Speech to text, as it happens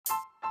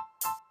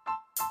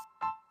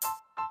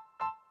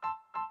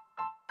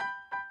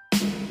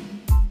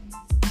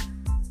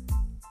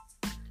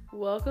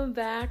Welcome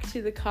back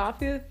to the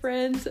Coffee with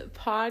Friends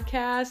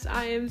podcast.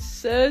 I am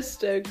so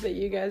stoked that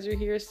you guys are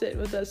here sitting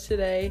with us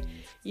today.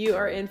 You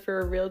are in for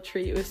a real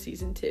treat with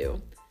season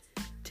 2.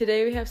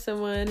 Today we have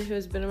someone who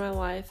has been in my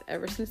life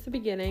ever since the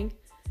beginning,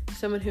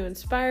 someone who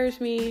inspires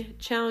me,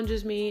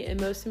 challenges me, and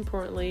most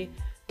importantly,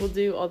 will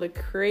do all the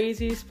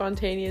crazy,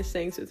 spontaneous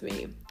things with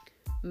me.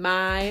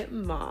 My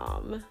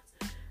mom.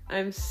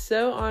 I'm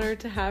so honored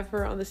to have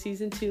her on the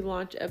season 2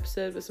 launch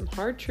episode with some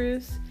hard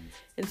truths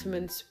and some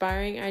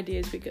inspiring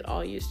ideas we could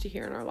all use to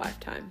hear in our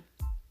lifetime.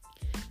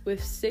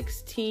 With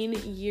 16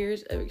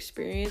 years of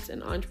experience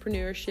in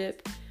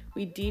entrepreneurship,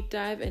 we deep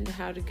dive into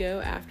how to go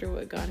after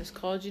what God has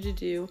called you to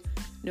do,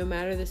 no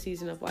matter the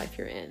season of life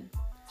you're in.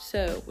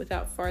 So,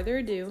 without further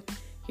ado,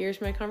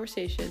 here's my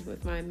conversation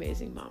with my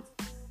amazing mom.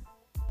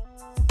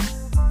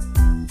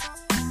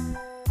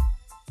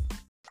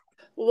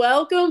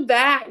 Welcome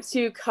back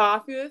to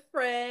Coffee with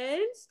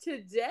Friends.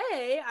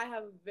 Today, I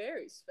have a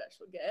very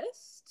special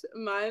guest,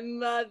 my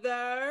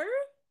mother.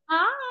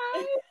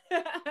 Hi.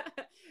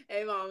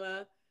 Hey,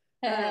 Mama.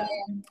 Hey,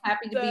 I'm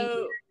happy to be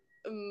here.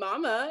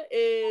 Mama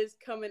is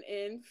coming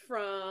in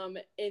from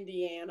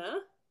Indiana.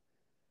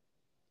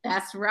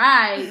 That's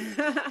right.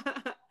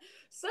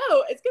 So,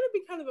 it's going to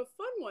be kind of a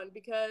fun one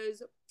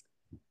because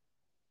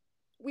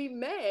we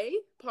may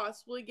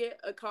possibly get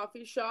a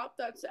coffee shop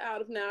that's out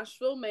of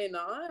Nashville, may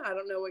not. I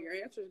don't know what your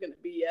answer is going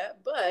to be yet,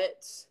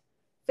 but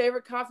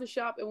favorite coffee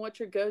shop and what's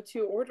your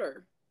go-to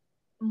order?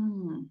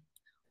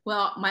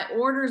 Well, my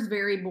order is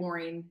very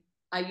boring.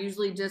 I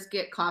usually just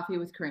get coffee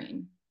with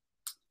cream.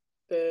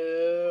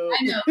 Boo.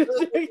 I know.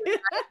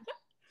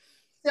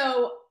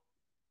 So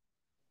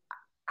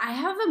I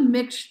have a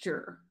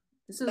mixture.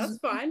 That's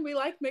fine. We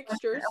like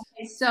mixtures.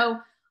 Okay, so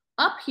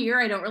up here,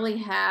 I don't really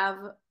have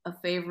a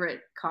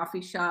favorite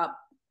coffee shop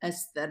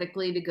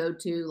aesthetically to go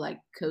to, like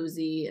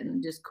cozy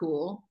and just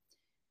cool.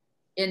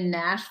 In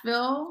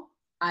Nashville,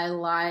 I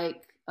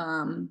like,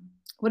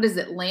 what is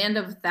it? Land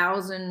of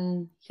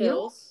Thousand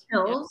Hills.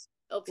 Yep.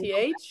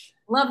 LTH.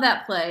 Love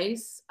that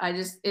place.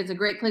 It's a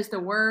great place to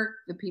work.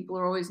 The people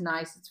are always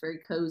nice. It's very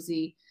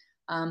cozy.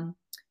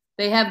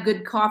 They have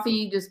good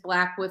coffee, just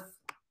black with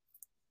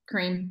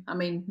cream. I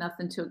mean,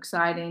 nothing too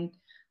exciting.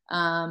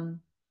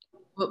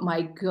 But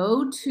my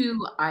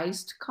go-to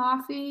iced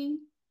coffee,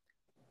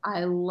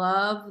 I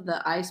love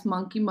the Ice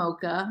Monkey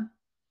Mocha.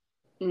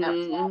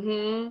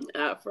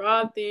 At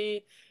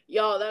Frothy.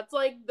 Y'all, that's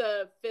like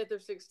the 5th or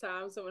 6th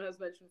time someone has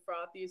mentioned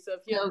Frothy. So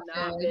if you have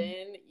not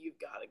been, you've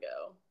got to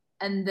go.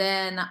 And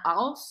then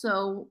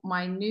also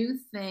my new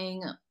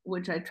thing,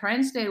 which I try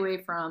and stay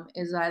away from,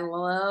 is I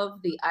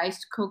love the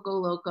iced Coco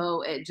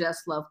Loco at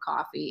Just Love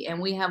Coffee.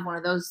 And we have one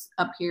of those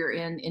up here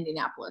in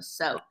Indianapolis.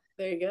 So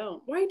there you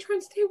go. Why are you trying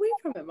to stay away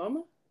from it,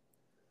 Mama?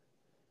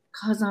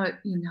 Because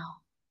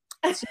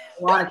it's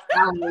a lot of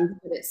calories,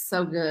 but it's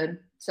so good.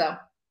 So,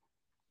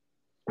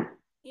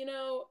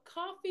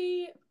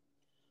 coffee,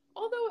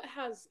 although it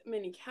has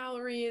many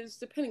calories,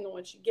 depending on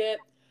what you get,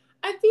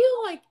 I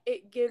feel like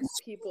it gives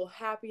people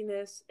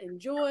happiness and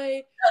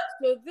joy.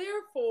 So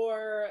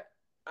therefore,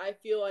 I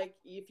feel like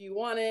if you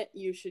want it,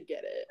 you should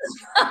get it.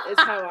 Is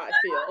how I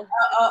feel.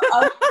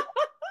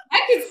 I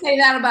could say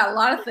that about a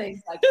lot of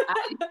things, like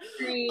ice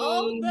cream.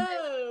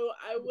 Although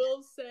I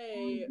will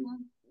say,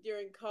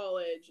 during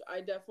college, I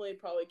definitely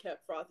probably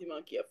kept Frothy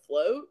Monkey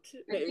afloat.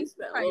 Maybe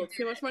spent a little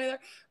too much money there,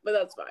 but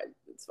that's fine.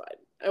 It's fine.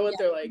 I went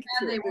there like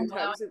 2 or 3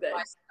 times a day.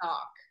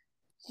 Stock.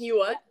 You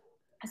what?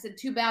 I said,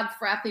 too bad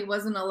Frothy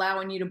wasn't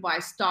allowing you to buy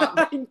stock.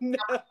 I know.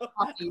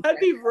 I'd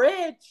be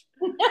rich.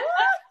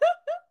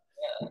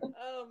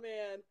 Oh,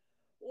 man.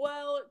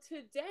 Well,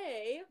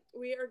 today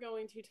we are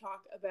going to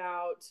talk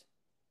about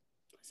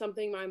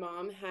something my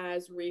mom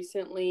has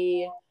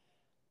recently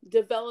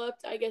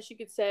developed, I guess you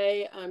could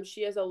say.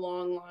 She has a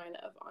long line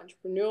of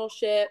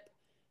entrepreneurship,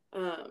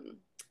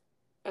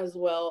 as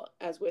well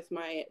as with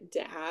my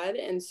dad.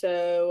 And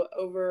so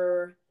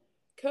over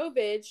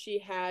COVID, she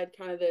had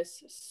kind of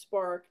this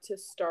spark to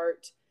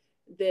start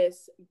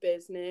this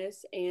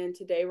business. And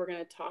today we're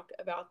going to talk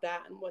about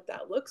that and what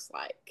that looks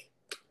like.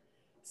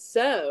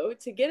 So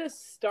to get us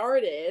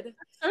started,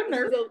 this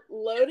is a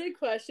loaded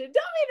question. Don't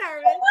be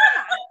nervous.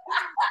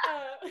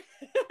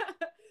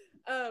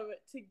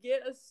 To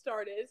get us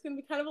started, it's going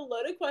to be kind of a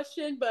loaded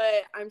question,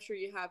 but I'm sure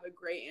you have a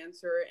great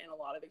answer and a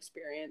lot of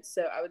experience.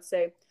 So I would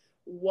say,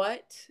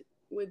 what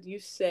would you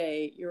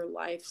say your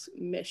life's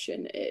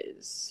mission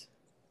is?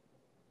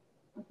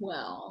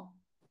 Well,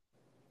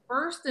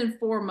 first and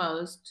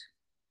foremost,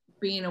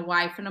 being a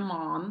wife and a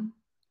mom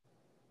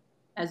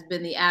has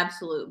been the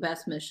absolute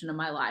best mission of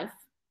my life.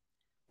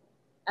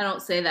 I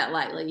don't say that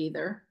lightly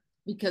either,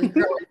 because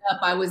growing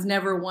up, I was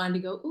never one to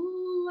go,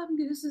 ooh, I'm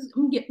going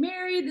to get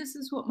married. This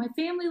is what my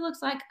family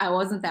looks like. I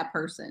wasn't that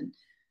person.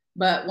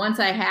 But once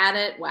I had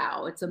it,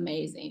 wow, it's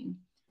amazing.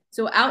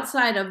 So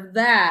outside of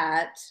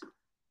that,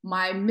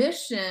 my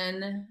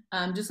mission,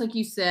 just like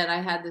you said,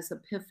 I had this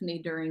epiphany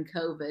during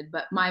COVID,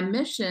 but my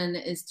mission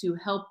is to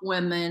help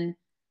women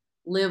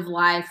live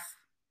life.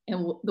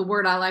 And the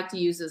word I like to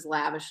use is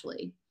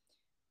lavishly.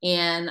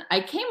 And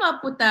I came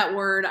up with that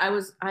word.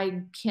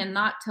 I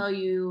cannot tell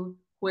you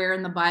where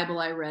in the Bible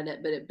I read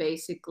it, but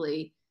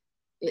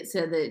it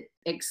said that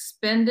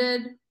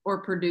expended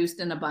or produced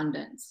in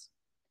abundance.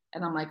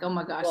 And I'm like, oh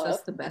my gosh,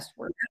 that's the best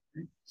word.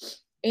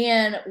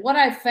 And what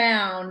I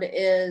found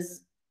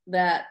is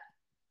that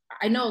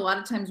I know a lot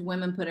of times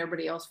women put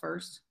everybody else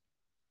first.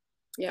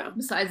 Yeah.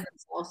 Besides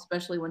themselves,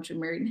 especially once you're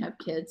married and have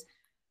kids.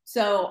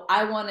 So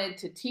I wanted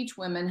to teach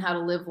women how to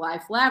live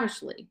life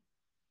lavishly.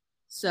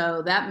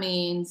 So that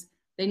means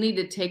they need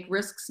to take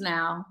risks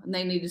now, and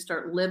they need to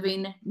start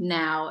living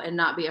now and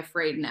not be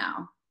afraid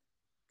now.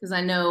 Because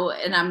I know,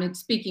 and I'm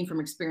speaking from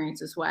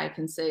experience, is why I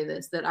can say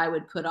this, that I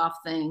would put off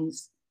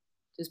things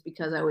just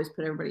because I always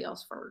put everybody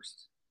else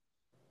first.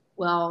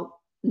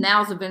 Well,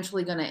 now's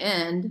eventually going to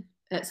end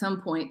at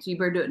some point, so you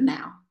better do it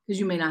now because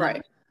you may not have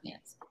a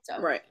chance. So,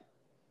 right.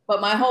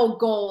 But my whole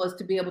goal is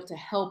to be able to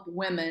help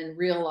women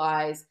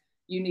realize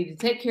you need to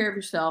take care of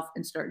yourself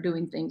and start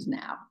doing things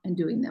now and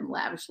doing them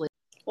lavishly.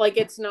 Like,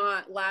 it's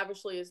not,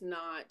 lavishly is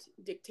not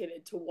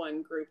dictated to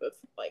one group of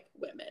like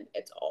women.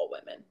 It's all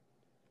women.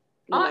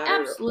 No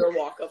matter their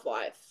walk of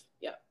life.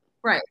 Yep.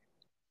 Right.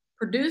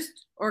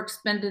 Produced or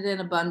expended in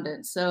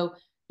abundance. So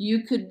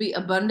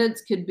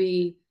abundance could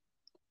be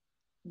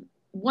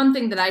one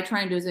thing that I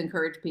try and do is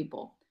encourage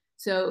people.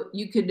 So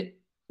you could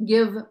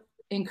give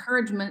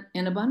encouragement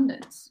in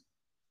abundance.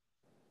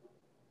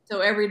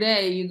 So every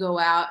day you go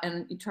out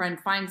and you try and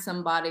find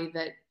somebody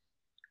that,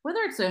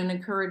 whether it's an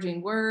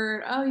encouraging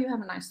word, oh, you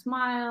have a nice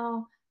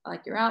smile, I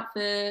like your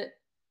outfit,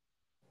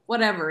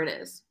 whatever it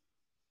is.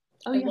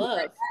 Oh, you have a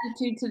great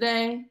attitude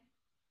today.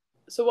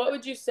 So what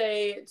would you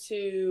say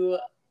to,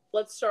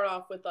 let's start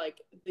off with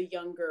like the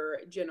younger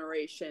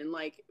generation,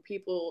 like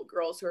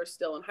girls who are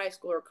still in high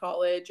school or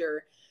college,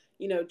 or,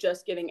 you know,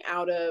 just getting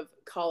out of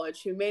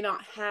college, who may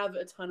not have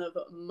a ton of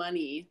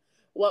money.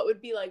 What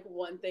would be like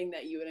one thing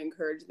that you would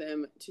encourage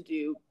them to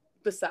do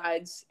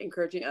besides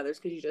encouraging others?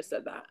 Because you just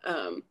said that,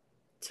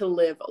 to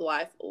live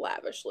life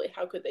lavishly.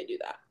 How could they do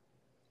that?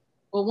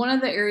 Well, one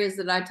of the areas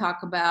that I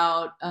talk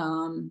about,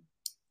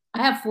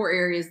 I have 4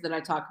 areas that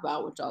I talk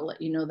about, which I'll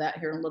let you know that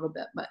here in a little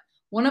bit. But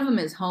one of them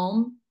is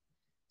home.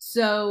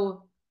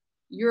 So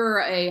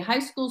you're a high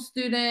school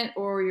student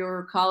or you're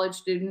a college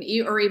student,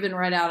 or even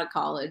right out of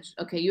college.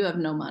 Okay, you have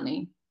no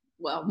money.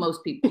 Well,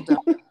 most people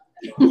don't.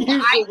 Usually.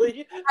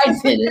 I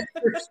did it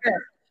for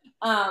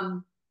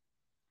sure.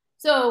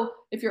 So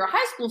if you're a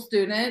high school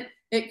student,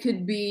 it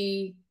could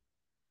be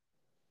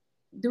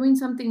doing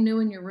something new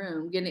in your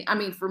room.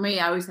 For me,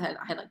 I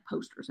had like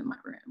posters in my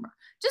room, or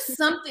just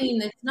something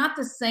that's not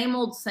the same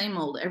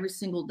old every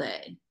single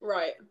day.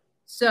 Right.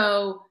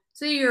 So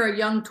say you're a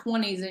young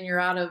 20s and you're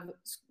out of,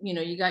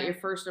 you got your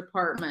first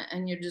apartment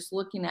and you're just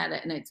looking at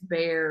it and it's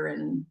bare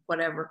and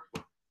whatever.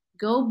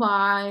 Go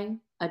buy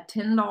a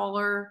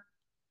 $10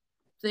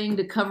 thing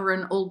to cover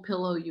an old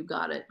pillow you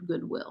got at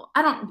Goodwill.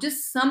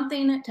 Just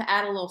something to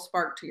add a little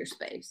spark to your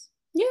space.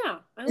 Yeah.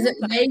 It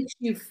makes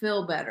you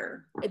feel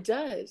better. It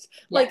does.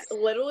 Yes. Like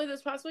literally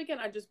this past weekend,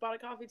 I just bought a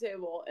coffee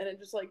table and it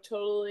just like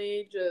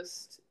totally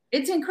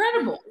it's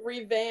incredible.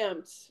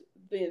 Revamped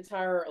the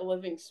entire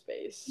living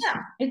space.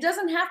 Yeah. It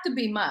doesn't have to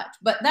be much,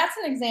 but that's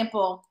an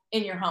example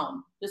in your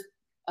home. Just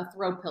a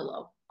throw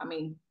pillow.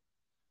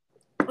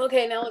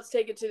 Okay. Now let's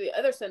take it to the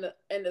other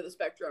end of the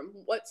spectrum.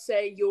 Let's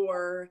say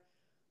you're,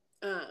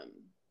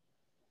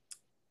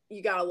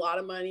 you got a lot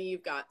of money,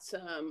 you've got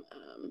some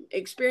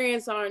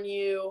experience on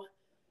you,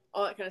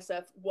 all that kind of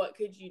stuff. What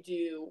could you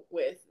do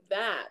with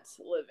that,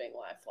 living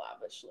life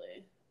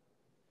lavishly?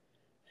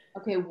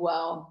 Okay,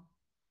 well,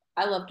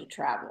 I love to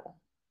travel.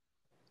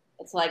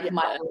 It's like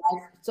my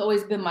life. It's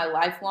always been my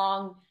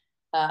lifelong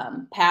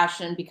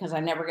passion because I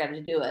never got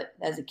to do it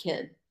as a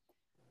kid.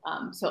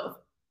 So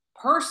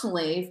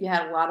personally, if you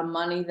had a lot of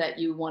money that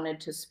you wanted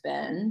to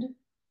spend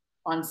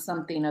on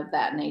something of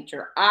that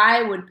nature,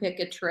 I would pick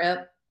a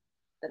trip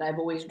that I've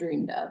always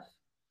dreamed of.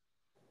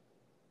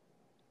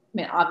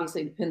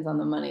 Obviously it depends on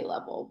the money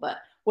level, but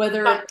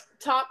whether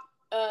top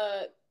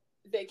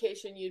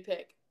vacation you'd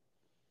pick.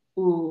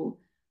 Ooh,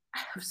 I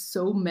have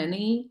so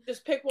many.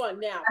 Just pick one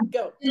now.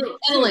 Go.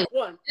 Italy.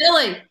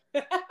 Italy.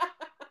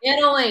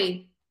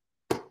 Italy.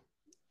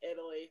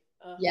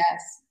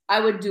 Yes. I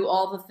would do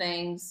all the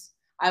things.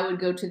 I would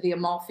go to the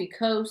Amalfi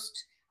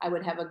Coast. I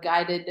would have a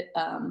guided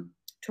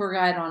tour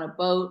guide on a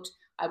boat.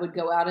 I would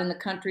go out in the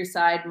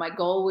countryside. My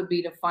goal would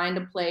be to find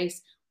a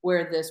place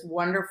where this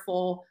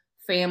wonderful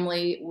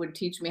family would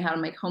teach me how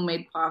to make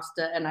homemade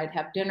pasta, and I'd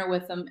have dinner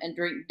with them and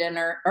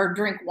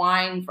drink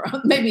wine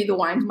from, maybe the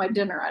wine's my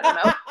dinner. I don't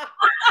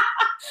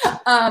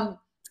know.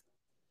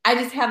 I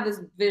just have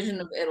this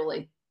vision of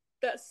Italy.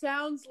 That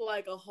sounds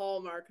like a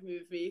Hallmark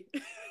movie.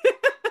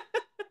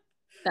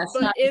 That's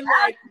but not in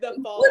like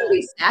the fall. It wouldn't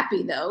be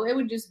sappy though. It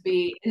would just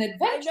be an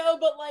adventure. I know,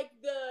 but like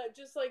the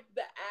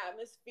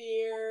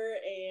atmosphere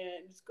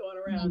and just going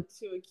around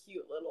to a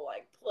cute little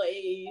like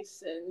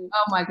place and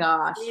oh my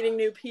gosh, meeting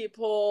new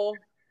people.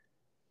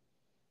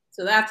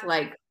 So that's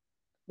like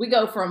we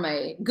go from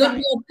a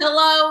Goodwill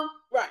pillow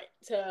right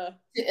to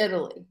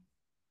Italy.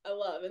 I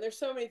love. And there's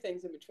so many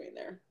things in between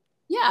there.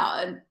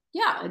 Yeah.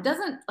 Yeah. It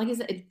doesn't, like I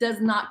said, it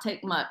does not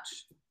take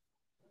much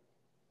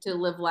to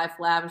live life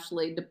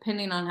lavishly,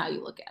 depending on how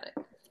you look at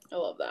it. I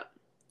love that.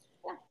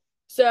 Yeah.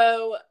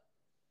 So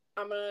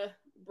I'm gonna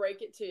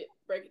break it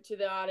to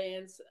the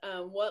audience.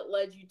 What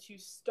led you to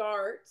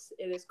start?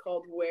 It is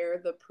called Wear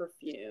the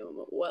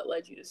Perfume. What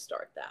led you to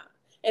start that?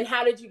 And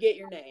how did you get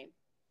your name?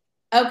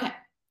 Okay.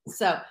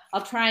 So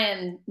I'll try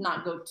and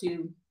not go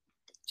too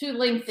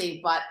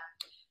lengthy, but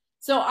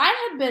so I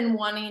had been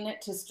wanting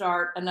to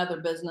start another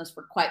business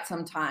for quite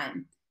some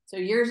time. So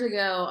years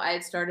ago, I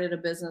had started a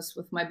business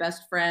with my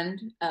best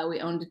friend. We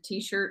owned a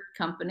t-shirt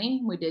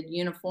company. We did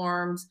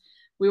uniforms.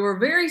 We were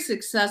very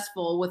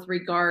successful with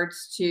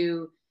regards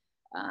to,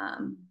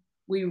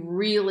 we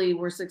really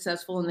were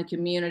successful in the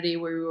community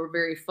where we were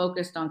very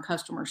focused on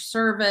customer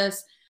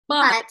service,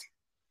 but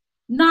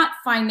not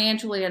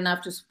financially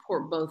enough to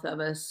support both of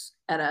us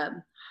at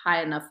a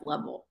high enough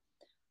level.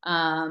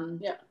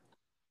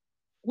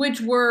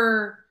 Which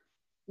were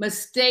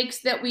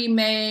mistakes that we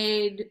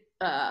made,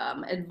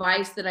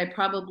 advice that I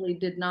probably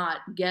did not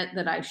get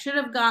that I should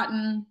have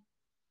gotten.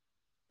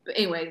 But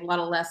anyway, a lot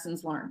of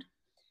lessons learned.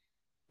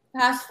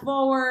 Fast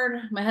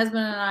forward, my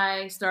husband and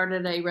I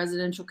started a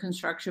residential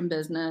construction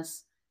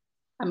business.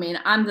 I mean,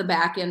 I'm the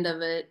back end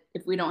of it.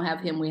 If we don't have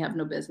him, we have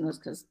no business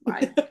because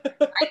I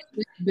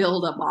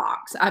build a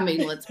box. I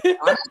mean, let's be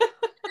honest.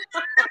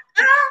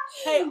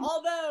 Hey,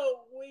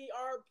 although we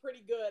are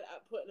pretty good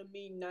at putting a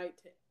mean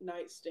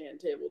nightstand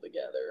table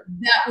together.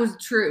 That was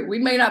true. We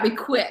may not be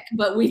quick,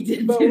 but we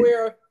did. But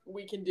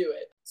we can do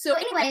it. So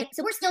anyway,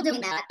 so we're still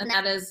doing that, and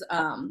that is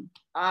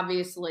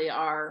obviously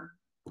our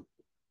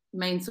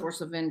main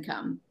source of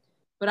income.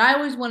 But I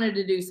always wanted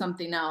to do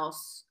something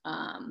else.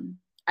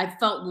 I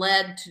felt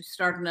led to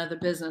start another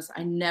business.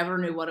 I never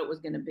knew what it was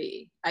going to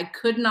be. I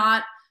could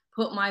not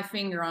put my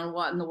finger on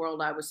what in the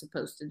world I was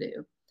supposed to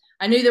do.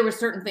 I knew there were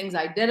certain things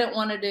I didn't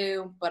want to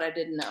do, but I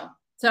didn't know.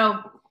 So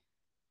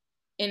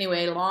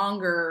anyway,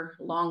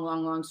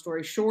 long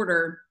story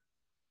shorter,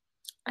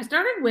 I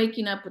started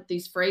waking up with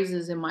these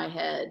phrases in my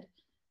head.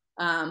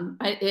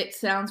 It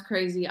sounds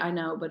crazy, I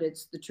know, but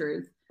it's the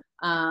truth.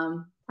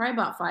 Probably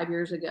about 5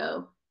 years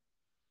ago.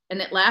 And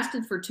it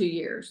lasted for 2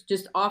 years.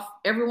 Just off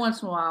every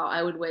once in a while,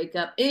 I would wake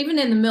up, even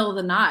in the middle of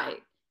the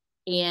night.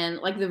 And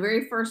like the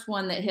very first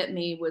one that hit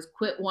me was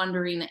quit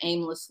wandering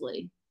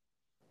aimlessly.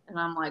 And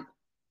I'm like,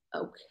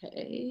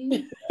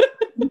 okay.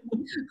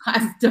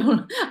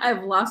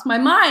 I've lost my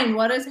mind.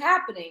 What is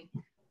happening?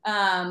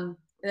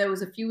 There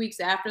was a few weeks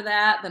after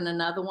that, then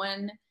another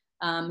one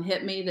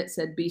hit me that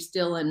said, be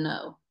still and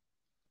know.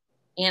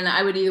 And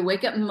I would either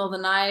wake up in the middle of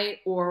the night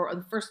or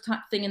the first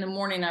thing in the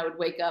morning, I would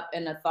wake up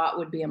and a thought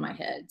would be in my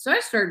head. So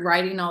I started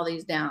writing all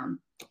these down.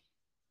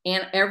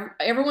 And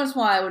every once in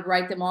a while, I would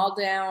write them all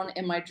down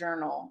in my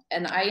journal.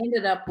 And I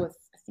ended up with,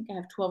 I think I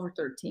have 12 or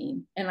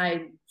 13. And I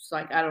was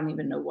like, I don't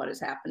even know what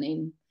is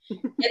happening.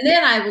 And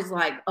then I was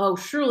like, oh,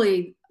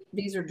 surely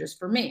these are just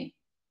for me.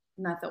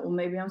 And I thought, well,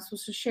 maybe I'm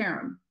supposed to share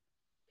them.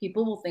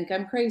 People will think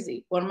I'm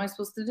crazy. What am I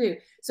supposed to do?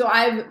 So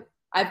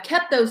I've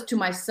kept those to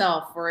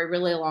myself for a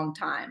really long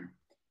time.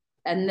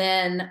 And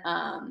then,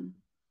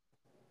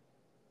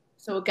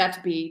 so it got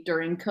to be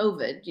during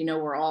COVID, you know,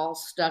 we're all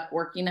stuck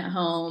working at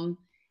home.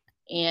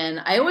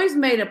 And I always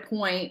made a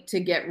point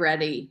to get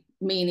ready,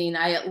 meaning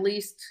I at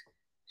least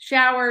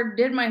showered,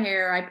 did my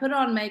hair, I put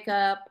on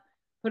makeup,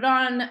 put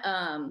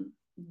on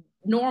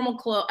normal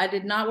clothes. I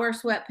did not wear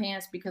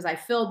sweatpants because I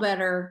feel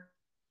better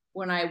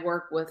when I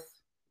work with,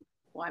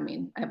 well, I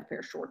mean, I have a pair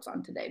of shorts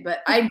on today, but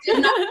I did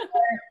not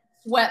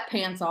wear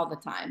sweatpants all the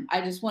time.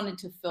 I just wanted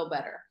to feel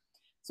better.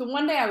 So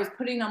one day I was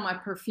putting on my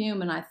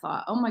perfume and I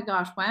thought, oh my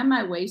gosh, why am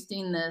I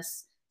wasting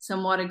this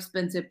somewhat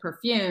expensive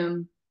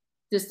perfume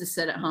just to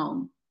sit at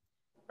home?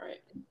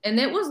 Right. And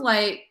it was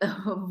like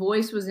a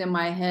voice was in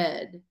my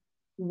head,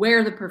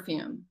 wear the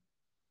perfume.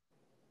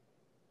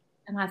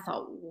 And I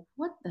thought,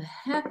 what the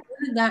heck?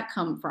 Where did that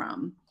come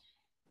from?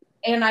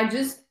 And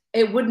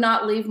it would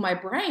not leave my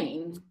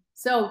brain.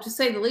 So to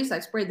say the least, I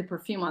sprayed the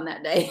perfume on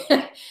that day.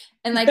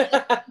 And I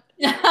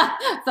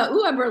thought,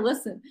 ooh, I better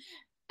listen.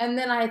 And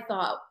then I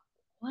thought,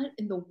 what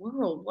in the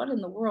world? What in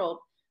the world?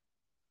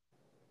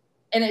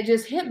 And it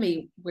just hit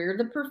me, wear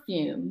the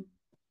perfume,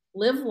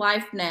 live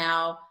life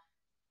now.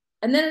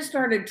 And then it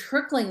started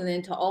trickling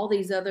into all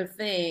these other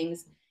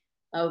things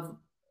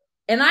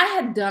and I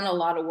had done a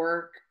lot of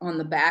work on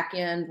the back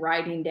end,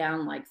 writing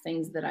down like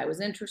things that I was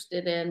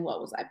interested in,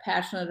 what was I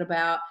passionate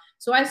about.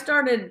 So I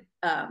started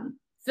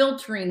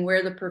filtering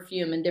wear the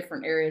perfume in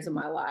different areas of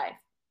my life.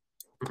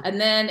 And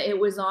then it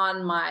was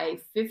on my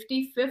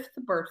 55th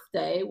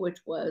birthday, which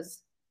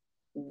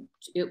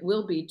it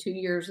will be 2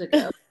 years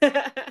ago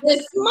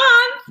this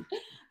month.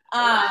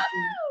 I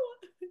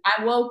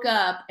woke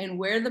up and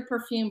wear the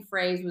perfume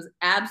phrase was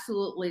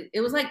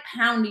it was like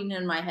pounding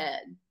in my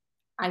head.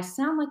 I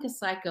sound like a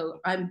psycho.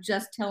 I'm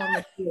just telling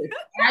the truth.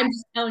 I'm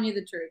just telling you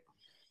the truth.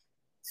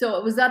 So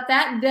it was at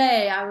that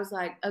day, I was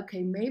like,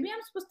 okay, maybe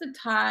I'm supposed to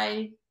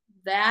tie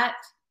that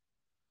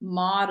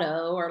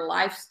motto or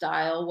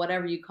lifestyle,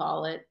 whatever you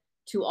call it,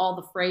 to all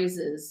the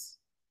phrases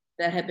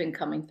that had been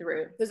coming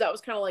through. Because that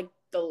was kind of like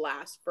the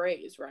last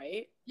phrase,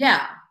 right?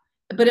 Yeah.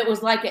 But it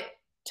was like it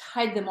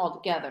tied them all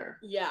together.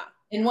 Yeah.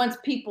 And once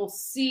people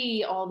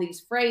see all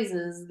these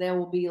phrases, they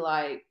will be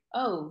like,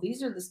 oh,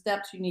 these are the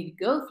steps you need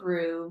to go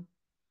through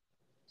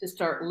to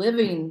start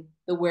living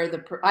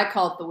I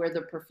call it the wear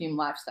the perfume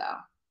lifestyle.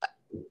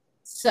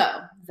 So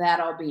that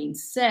all being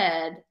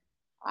said,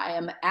 I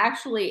am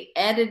actually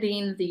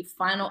editing the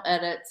final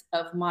edits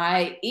of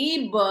my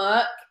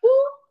ebook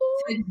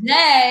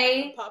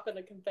today. I'm popping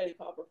a confetti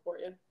popper for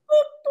you.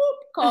 Boop,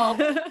 boop, called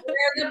Wear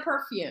the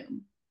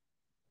Perfume.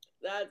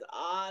 That's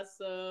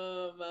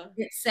awesome.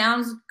 It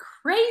sounds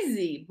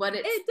crazy, but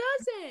it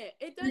doesn't.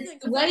 It doesn't.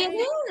 It's the way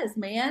it is,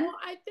 man. Well,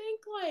 I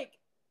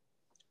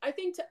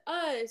think to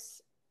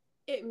us,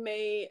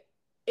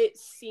 it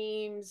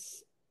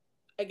seems,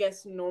 I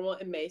guess, normal.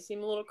 It may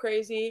seem a little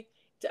crazy.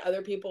 To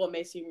other people, it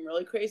may seem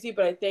really crazy,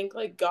 but I think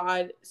like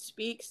God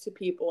speaks to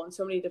people in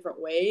so many different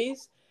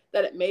ways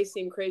that it may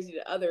seem crazy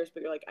to others,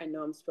 but you're like, I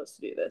know I'm supposed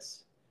to do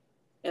this.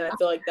 And I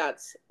feel like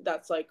that's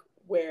like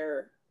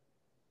where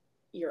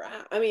you're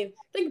at. I mean,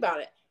 think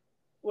about it.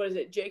 What is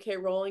it? J.K.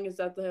 Rowling, is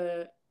that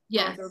the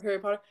author of Harry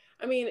Potter?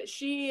 I mean,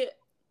 she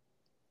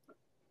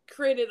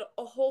created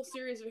a whole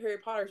series of Harry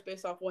Potters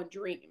based off one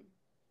dream.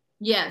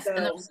 Yes, and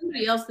there was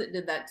somebody else that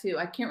did that too.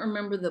 I can't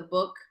remember the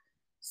book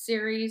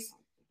series,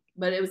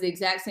 but it was the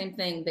exact same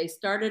thing. They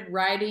started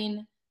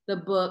writing the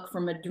book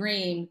from a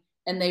dream,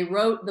 and they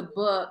wrote the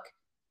book.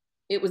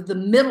 It was the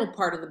middle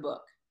part of the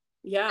book.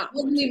 Yeah. It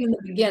wasn't even the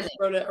beginning.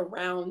 Wrote it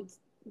around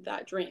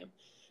that dream.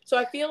 So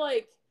I feel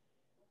like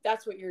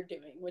that's what you're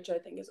doing, which I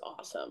think is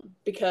awesome,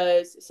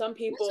 because some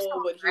people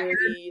would hear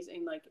these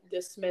and like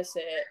dismiss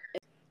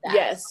it.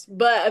 Yes,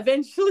 but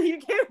eventually you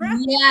get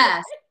around.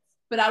 Yes,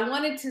 but I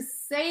wanted to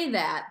say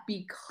that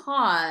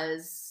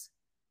because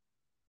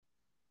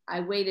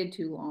I waited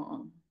too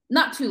long.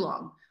 Not too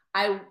long.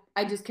 I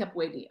just kept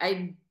waiting.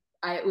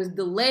 It was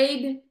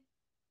delayed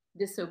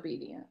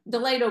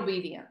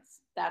obedience.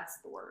 That's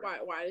the word.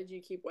 Why did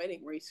you keep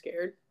waiting? Were you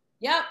scared?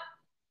 Yep.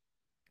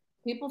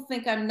 People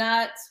think I'm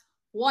nuts.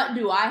 What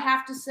do I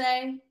have to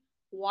say?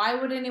 Why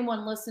would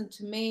anyone listen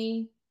to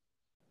me?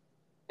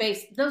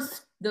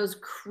 Those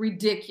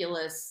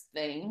ridiculous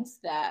things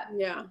that.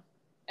 Yeah.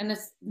 And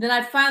then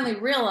I finally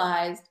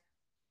realized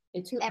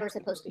it's whoever's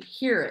supposed to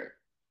hear it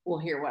will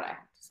hear what I have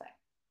to say.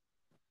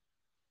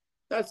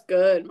 That's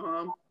good,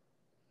 Mom.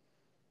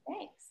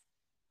 Thanks.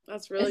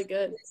 That's really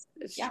good.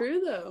 It's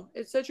true, though.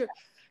 It's so true.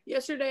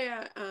 Yesterday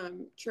at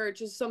church,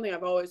 this is something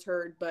I've always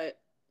heard, but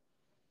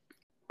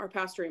our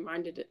pastor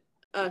reminded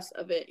us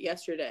of it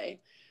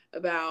yesterday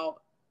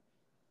about,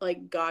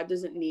 like, God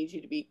doesn't need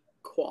you to be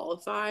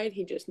qualified.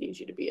 He just needs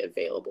you to be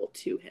available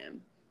to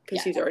him,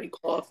 because he's already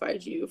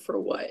qualified you for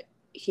what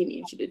he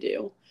needs you to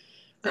do.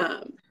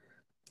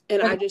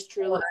 And I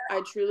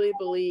truly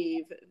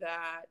believe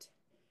that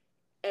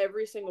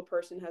every single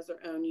person has their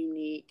own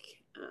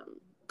unique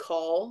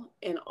call,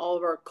 and all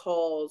of our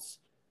calls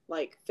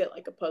like fit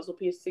like a puzzle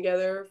piece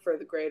together for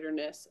the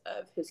greaterness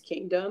of his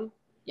kingdom.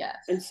 Yes.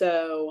 And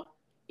so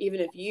even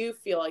if you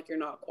feel like you're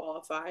not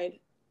qualified,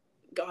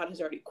 God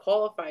has already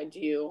qualified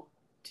you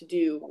to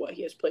do what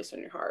he has placed on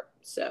your heart.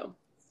 So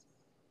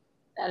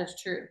that is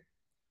true.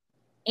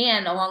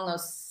 And along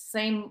those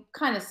same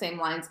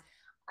lines,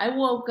 I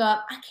woke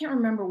up, I can't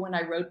remember when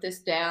I wrote this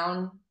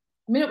down.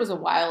 I mean, it was a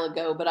while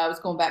ago, but I was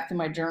going back through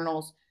my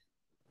journals,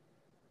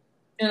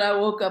 and I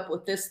woke up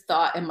with this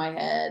thought in my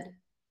head: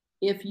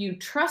 if you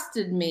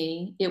trusted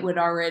me, it would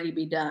already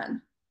be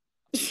done.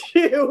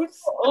 Shoot.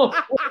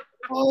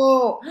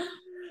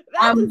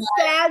 That's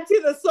sad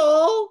to the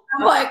soul.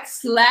 I'm like,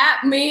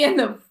 slap me in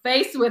the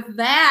face with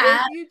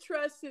that. If you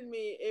trusted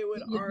me, it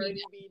would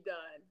already be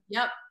done.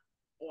 Yep.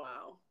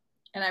 Wow.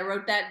 And I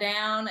wrote that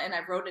down, and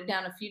I wrote it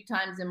down a few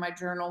times in my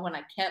journal when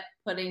I kept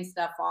putting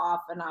stuff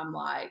off, and I'm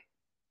like,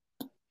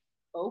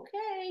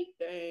 okay.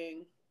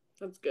 Dang.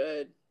 That's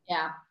good.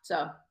 Yeah.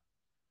 So,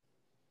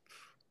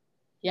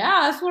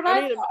 yeah, that's what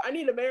I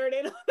need to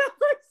marinate on that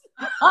person.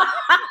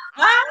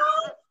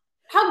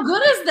 How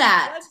good is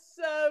that? That's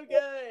so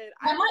good.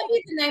 That might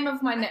be the name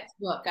of my next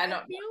book. I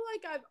don't feel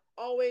like I've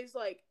always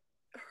like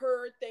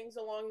heard things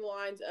along the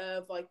lines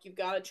of like, you've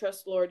got to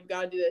trust the Lord, you've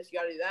got to do this, you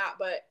got to do that.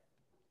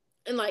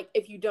 And like,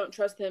 if you don't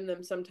trust him,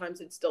 then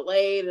sometimes it's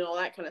delayed and all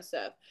that kind of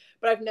stuff.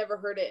 But I've never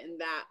heard it in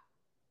that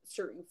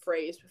certain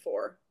phrase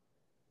before,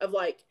 of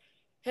like,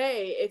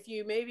 hey, if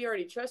you maybe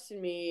already trusted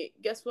me,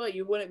 guess what?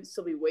 You wouldn't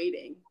still be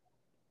waiting.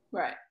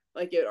 Right.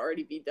 Like, it would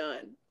already be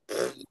done.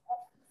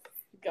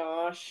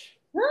 Gosh.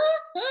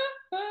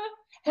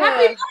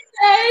 Happy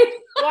birthday!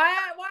 Why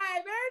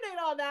I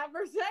marinate on that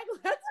for a second?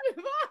 Let's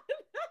move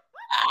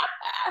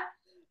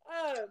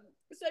on.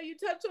 So you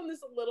touched on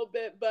this a little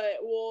bit, but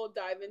we'll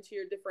dive into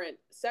your different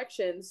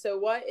sections. So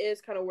what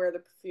is kind of Wear the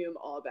Perfume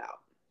all about?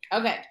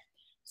 Okay.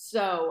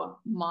 So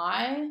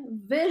my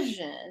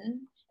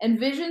vision, and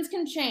visions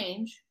can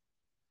change.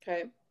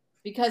 Okay.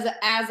 Because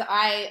as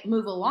I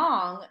move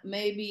along,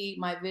 maybe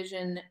my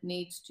vision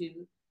needs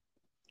to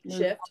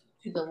shift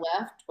to the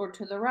left or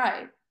to the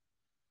right.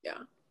 Yeah.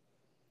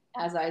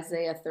 As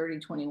Isaiah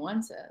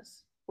 30:21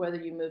 says, whether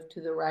you move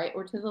to the right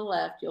or to the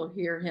left, you'll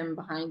hear him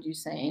behind you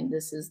saying,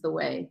 this is the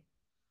way.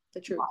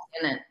 The truth.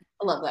 In it.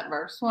 I love that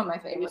verse. One of my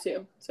favorites. Me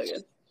too. So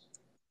good.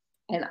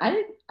 And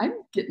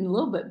I'm getting a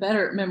little bit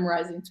better at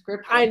memorizing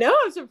scripture. I know.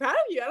 I'm so proud of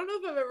you. I don't know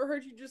if I've ever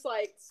heard you just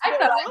like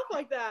spit it off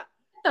like that.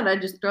 I thought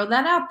I'd just throw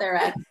that out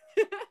there.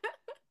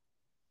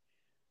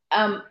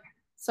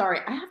 Sorry,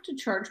 I have to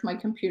charge my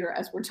computer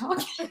as we're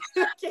talking.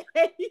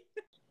 Okay.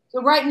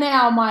 So right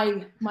now,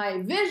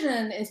 my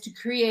vision is to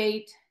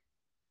create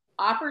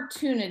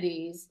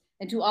opportunities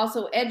and to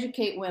also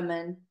educate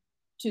women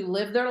to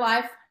live their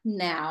life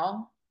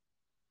now,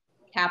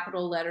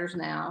 capital letters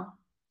now,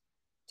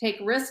 take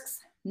risks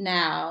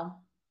now,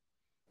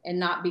 and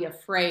not be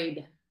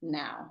afraid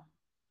now.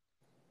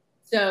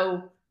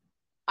 So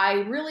I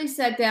really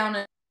sat down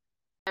and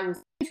I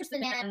was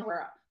interested in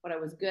what I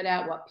was good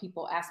at, what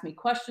people asked me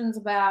questions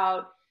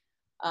about,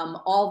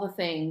 all the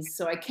things.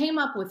 So I came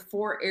up with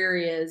 4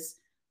 areas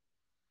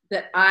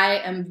that I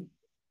am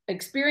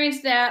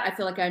experienced at, I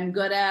feel like I'm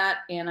good at,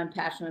 and I'm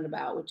passionate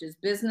about, which is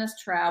business,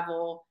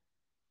 travel,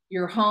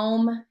 your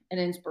home, and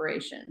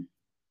inspiration.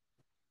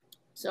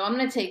 So I'm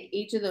going to take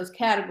each of those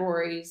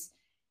categories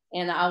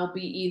and I'll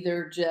be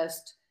either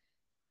just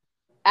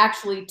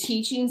actually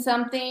teaching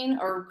something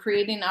or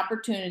creating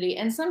opportunity,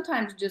 and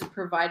sometimes just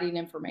providing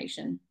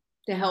information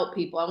to help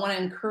people. I want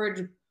to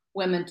encourage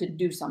women to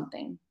do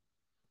something.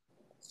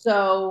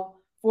 So,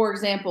 for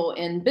example,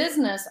 in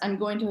business, I'm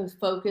going to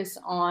focus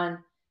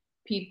on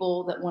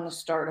people that want to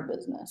start a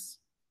business.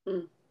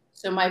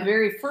 So my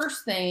very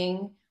first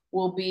thing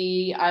will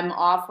be I'm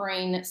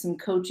offering some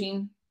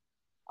coaching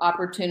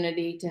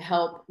opportunity to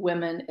help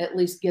women at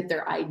least get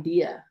their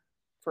idea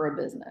for a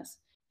business,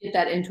 get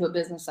that into a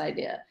business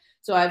idea.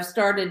 So I've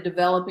started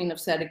developing a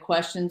set of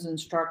questions and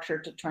structure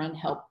to try and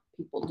help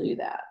people do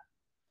that.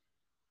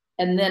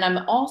 And then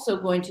I'm also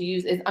going to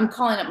use, I'm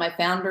calling it my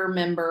founder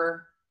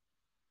member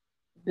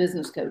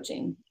business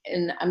coaching.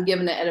 And I'm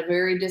giving it at a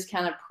very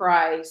discounted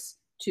price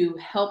to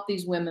help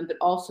these women, but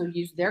also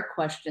use their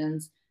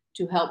questions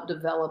to help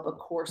develop a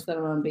course that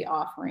I'm going to be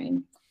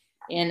offering.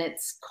 And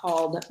it's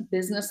called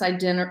Business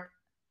Idea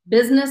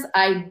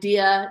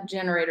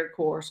Generator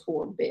Course,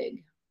 or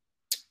BIG.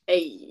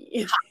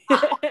 Hey.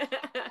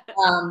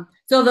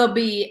 So there'll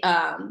be,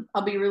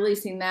 I'll be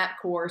releasing that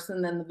course,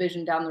 and then the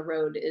vision down the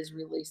road is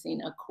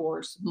releasing a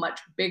course much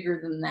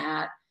bigger than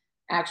that,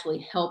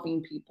 actually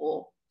helping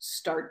people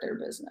start their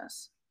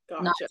business,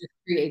 not just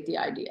create the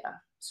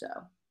idea. So,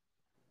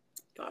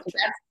 gotcha.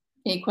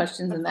 Any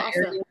questions in that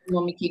area? You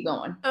want me to keep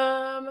going?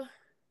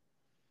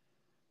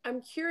 I'm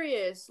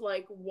curious,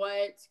 like,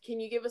 can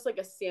you give us like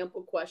a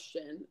sample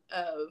question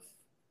of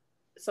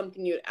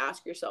something you would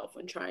ask yourself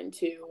when trying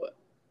to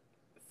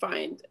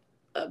find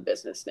a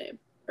business name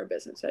or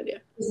business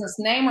idea? Business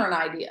name or an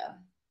idea?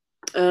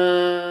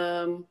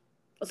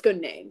 Let's go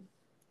name.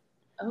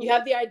 Okay. You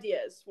have the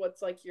ideas.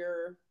 What's like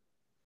your...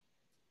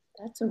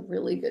 That's a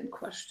really good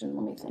question.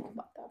 Let me think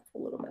about that for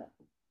a little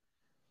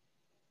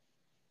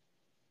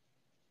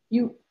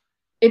bit.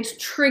 It's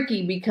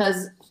tricky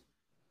because,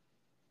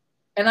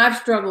 and I've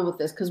struggled with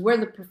this, because Wear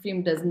the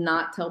Perfume does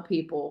not tell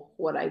people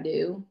what I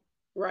do.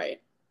 Right.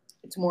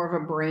 It's more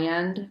of a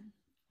brand.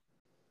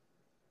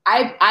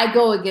 I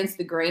go against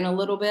the grain a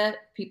little bit.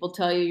 People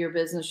tell you your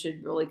business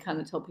should really kind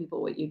of tell people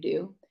what you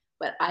do,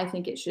 but I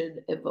think it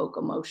should evoke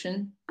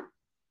emotion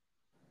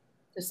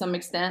to some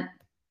extent.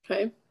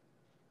 Okay.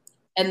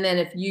 And then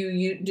if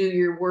you do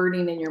your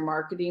wording and your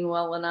marketing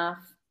well enough,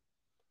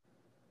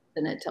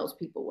 then it tells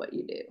people what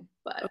you do.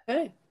 But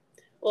okay,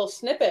 a little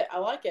snippet. I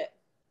like it.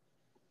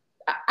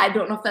 I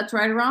don't know if that's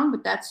right or wrong,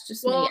 but that's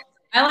just me.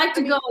 I like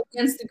to go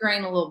against the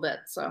grain a little bit.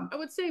 So I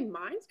would say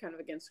mine's kind of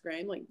against the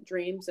grain, like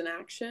dreams and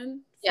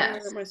action.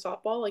 Yes. My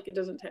softball, like it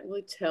doesn't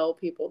technically tell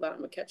people that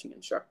I'm a catching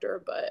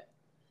instructor, but.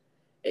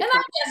 And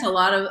I guess a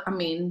lot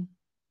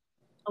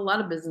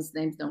of business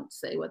names don't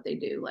say what they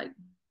do, like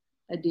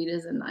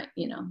Adidas and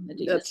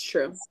Adidas. That's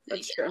true.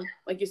 That's true.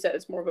 Like you said,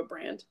 it's more of a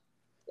brand.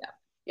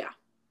 Yeah.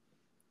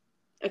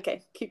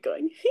 Okay, keep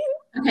going.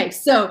 Okay,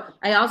 so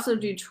I also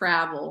do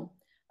travel.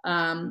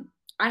 I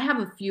have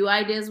a few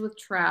ideas with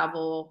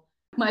travel.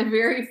 My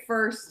very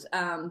first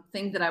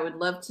thing that I would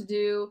love to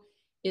do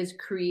is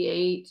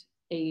create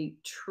a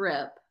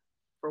trip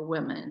for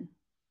women.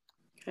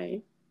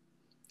 Okay.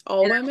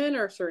 All women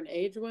or certain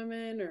age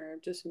women or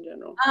just in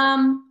general?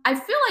 I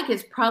feel like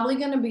it's probably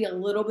going to be a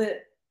little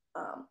bit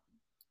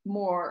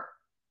more.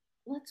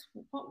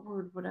 What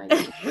word would I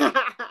use?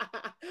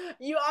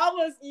 You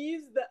almost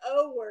used the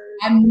O word.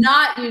 I'm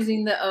not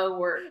using the O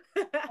word.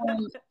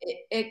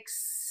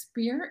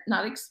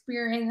 Not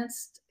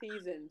experienced.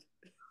 Seasoned.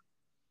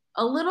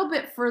 A little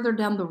bit further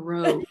down the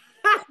road.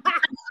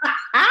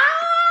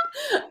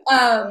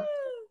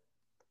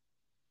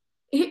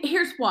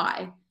 Here's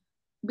why.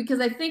 Because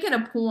I think at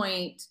a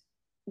point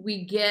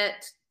we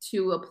get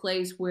to a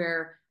place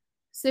where,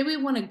 say we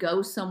want to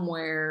go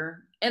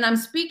somewhere, and I'm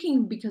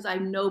speaking because I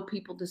know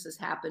people this has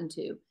happened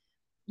to.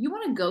 You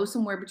want to go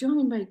somewhere, but you don't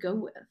have anybody to go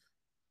with.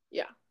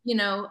 Yeah.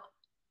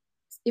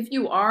 if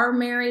you are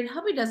married,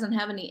 hubby doesn't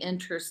have any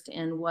interest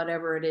in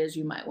whatever it is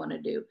you might want to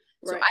do.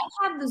 So Right.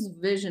 I have this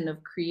vision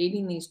of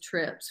creating these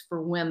trips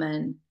for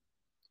women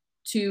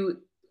to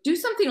do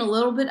something a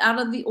little bit out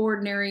of the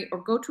ordinary,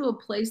 or go to a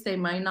place they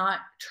might not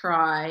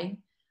try,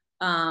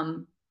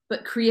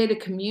 but create a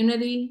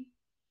community.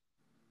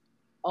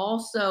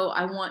 Also,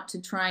 I want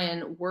to try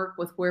and work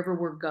with wherever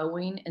we're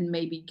going and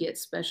maybe get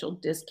special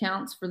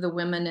discounts for the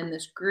women in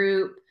this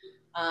group.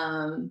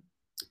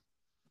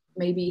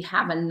 Maybe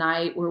have a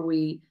night where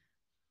we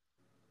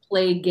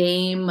play a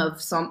game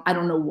of some, I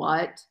don't know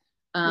what.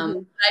 I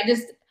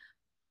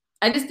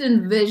just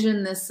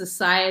envision this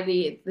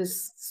society,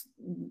 this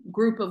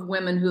group of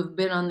women who have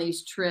been on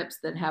these trips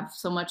that have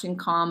so much in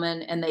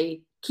common, and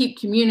they keep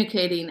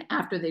communicating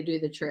after they do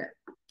the trip.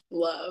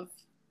 Love.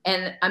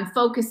 And I'm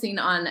focusing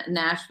on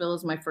Nashville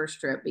as my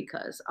first trip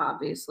because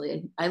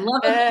obviously I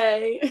love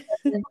it.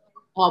 Hey.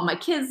 All my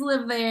kids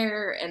live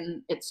there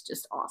and it's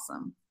just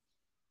awesome.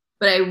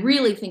 But I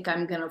really think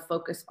I'm going to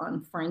focus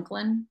on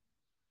Franklin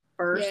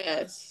first.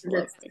 Yes.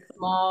 It's a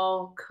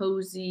small,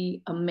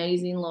 cozy,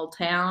 amazing little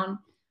town.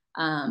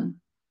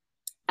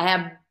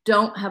 I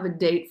don't have a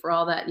date for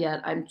all that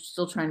yet. I'm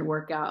still trying to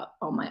work out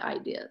all my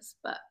ideas,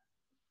 but.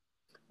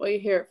 Well, you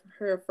hear it from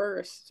her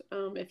first.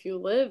 If you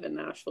live in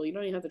Nashville, you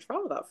don't even have to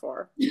travel that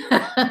far.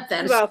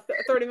 That's about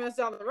 30 minutes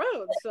down the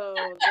road. So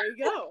there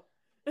you go.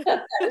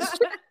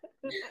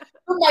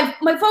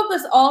 My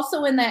focus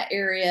also in that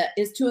area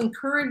is to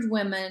encourage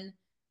women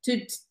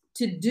to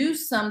do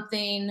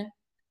something.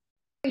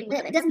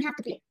 It doesn't have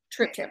to be a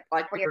trip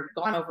like where you're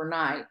gone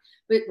overnight,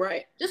 but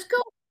right. Just go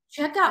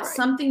check out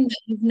something that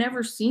you've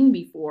never seen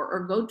before,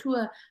 or go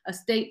to a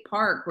state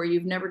park where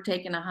you've never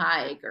taken a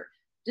hike, or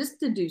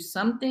just to do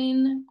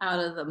something out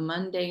of the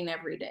mundane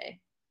every day.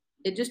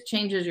 It just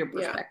changes your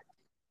perspective.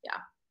 Yeah.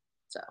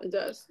 So it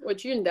does.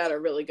 What you and Dad are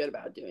really good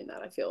about doing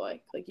that, I feel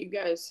like. Like, you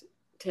guys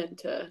tend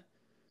to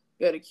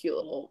go to cute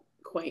little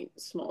quaint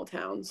small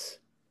towns.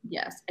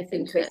 Yes, I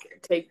think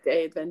take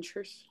day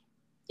adventures.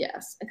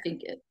 Yes, I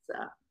think it's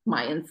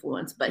my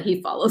influence, but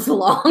he follows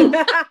along.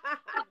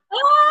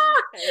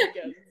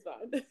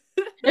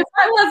 If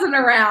I wasn't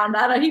around,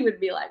 he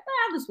would be like,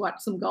 I'll just watch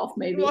some golf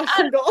maybe. Watch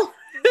some golf.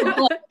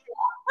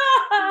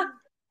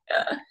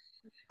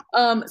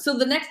 So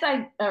the next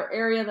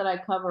area that I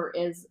cover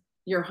is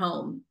your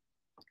home.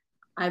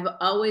 I've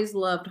always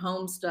loved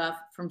home stuff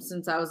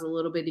since I was a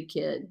little bitty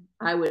kid.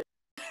 I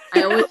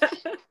don't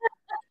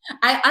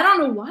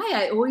know why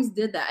I always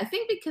did that. I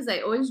think because I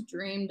always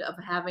dreamed of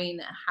having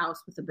a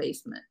house with a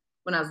basement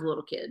when I was a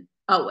little kid.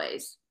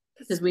 Always.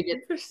 Because we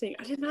did. Interesting.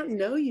 I did not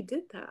know you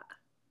did that.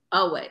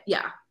 Oh, wait.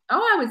 Yeah.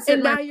 Oh, I would say.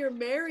 And now you're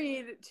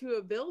married to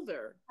a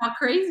builder. How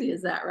crazy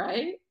is that,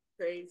 right?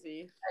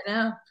 Crazy. I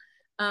know.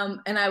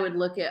 And I would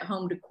look at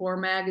home decor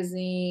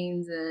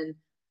magazines, and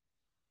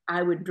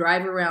I would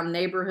drive around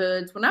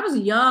neighborhoods. When I was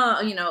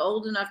young,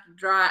 old enough to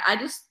drive, I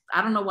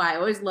don't know why. I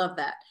always loved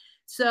that.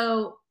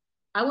 So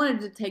I wanted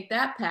to take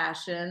that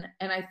passion,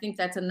 and I think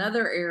that's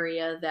another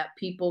area that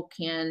people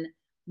can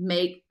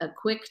make a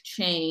quick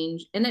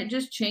change, and it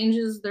just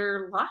changes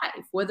their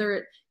life.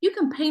 Whether you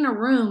can paint a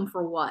room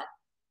for what,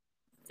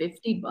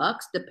 $50,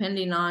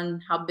 depending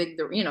on how big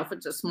if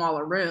it's a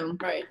smaller room.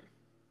 Right.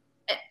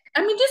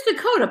 I mean, just a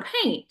coat of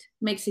paint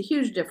makes a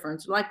huge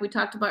difference. Like we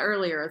talked about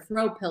earlier, a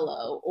throw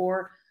pillow,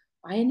 or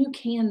buy a new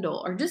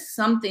candle, or just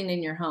something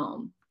in your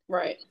home.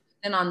 Right.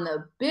 And on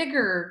the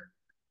bigger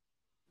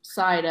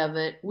side of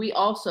it, we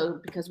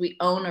also, because we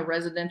own a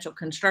residential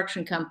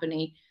construction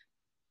company,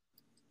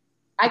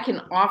 I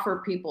can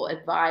offer people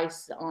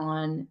advice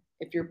on,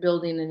 if you're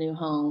building a new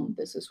home,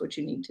 this is what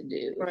you need to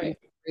do. Right. If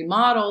you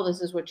remodel, this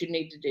is what you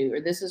need to do,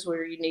 or this is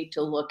where you need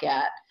to look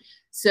at.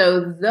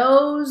 So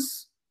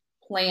those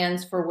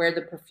plans for Wear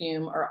the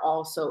Perfume are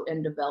also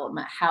in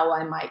development, how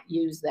I might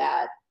use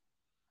that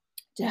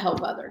to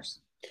help others.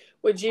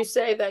 Would you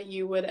say that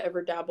you would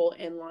ever dabble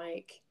in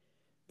like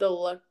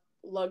the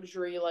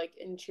luxury, like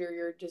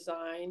interior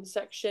design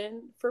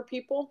section for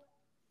people?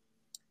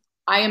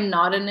 I am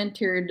not an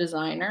interior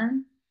designer.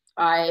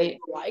 I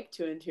like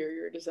to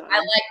interior design. I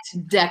like to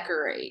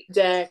decorate.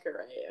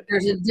 Decorate. There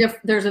is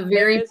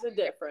a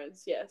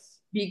difference,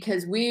 yes.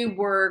 Because we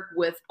work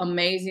with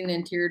amazing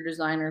interior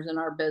designers in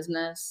our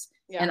business.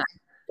 Yeah. And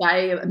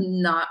I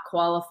am not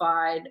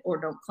qualified, or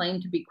don't claim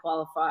to be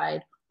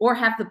qualified, or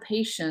have the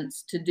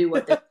patience to do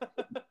what they do.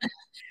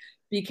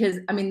 Because,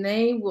 I mean,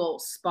 they will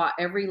spot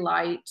every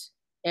light,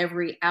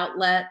 every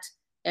outlet,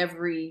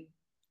 every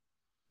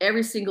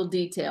single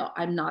detail.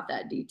 I'm not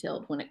that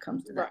detailed when it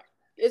comes to that. Right.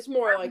 It's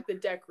more like the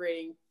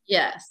decorating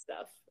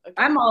stuff. Okay.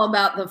 I'm all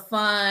about the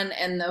fun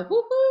and the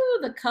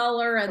woohoo, the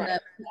color, and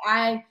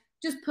I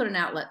just put an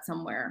outlet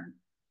somewhere.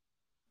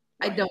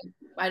 Right.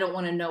 I don't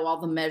want to know all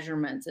the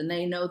measurements, and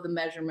they know the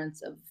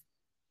measurements of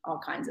all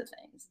kinds of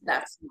things.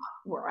 That's not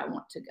where I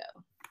want to go.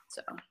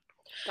 So,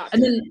 gotcha.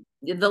 And then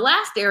the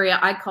last area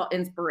I call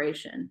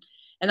inspiration.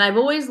 And I've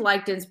always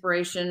liked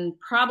inspiration,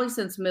 probably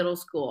since middle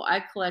school. I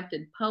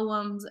collected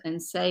poems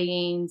and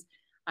sayings.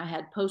 I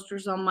had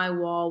posters on my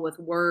wall with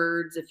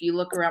words. If you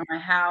look around my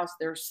house,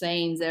 there's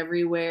sayings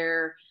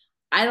everywhere.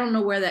 I don't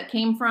know where that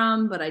came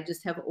from, but I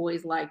just have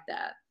always liked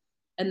that.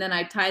 And then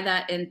I tie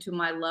that into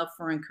my love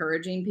for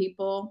encouraging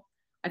people.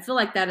 I feel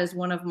like that is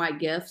one of my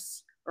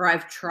gifts, or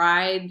I've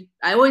tried.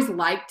 I always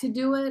like to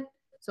do it.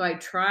 So I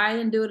try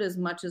and do it as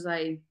much as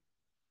I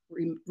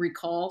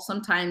recall.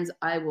 Sometimes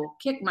I will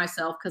kick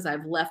myself because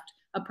I've left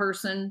a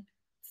person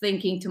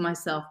thinking to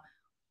myself,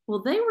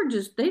 well, they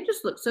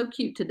just look so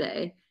cute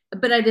today,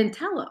 but I didn't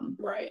tell them.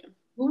 Right.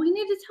 Well, we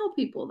need to tell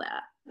people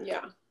that.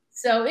 Yeah.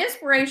 So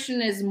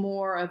inspiration is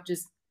more of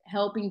just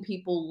helping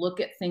people look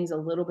at things a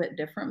little bit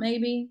different,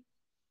 maybe.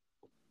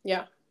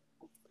 Yeah.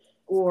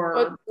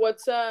 Or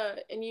what's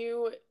and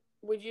you,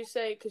 would you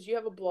say, because you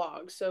have a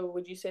blog, so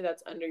would you say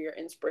that's under your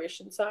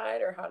inspiration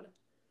side, or how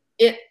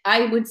to?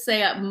 I would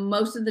say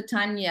most of the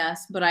time,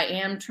 yes, but I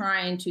am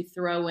trying to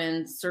throw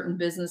in certain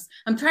business.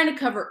 I'm trying to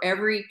cover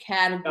every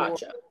category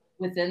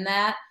within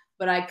that,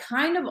 but I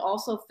kind of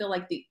also feel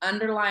like the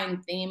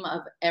underlying theme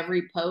of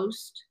every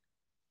post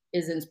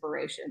is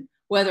inspiration,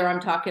 whether I'm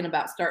talking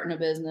about starting a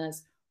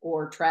business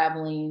or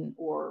traveling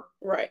or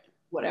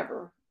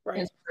whatever. Right.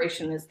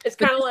 Inspiration is. It's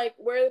kind of like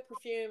where the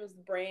perfume is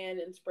the brand,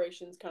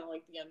 inspiration is kind of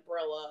like the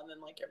umbrella, and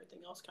then like everything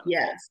else kind of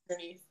falls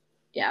underneath.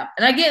 Yeah,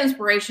 and I get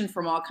inspiration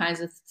from all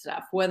kinds of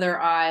stuff, whether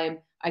I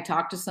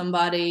talk to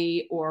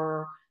somebody,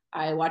 or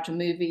I watch a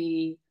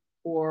movie,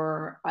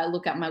 or I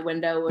look out my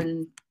window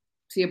and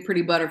see a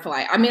pretty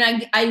butterfly. I mean,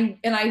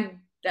 I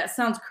that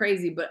sounds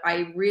crazy, but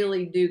I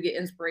really do get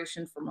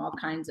inspiration from all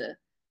kinds of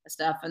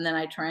stuff, and then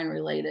I try and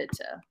relate it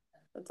to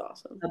that's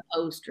awesome, a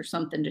post or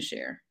something to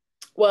share.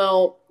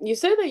 Well, you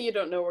say that you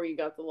don't know where you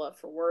got the love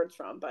for words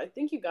from, but I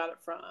think you got it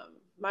from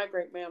my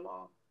great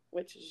mama,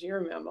 which is your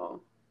mama.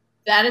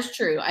 That is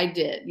true. I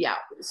did. Yeah.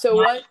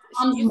 So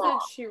you said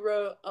she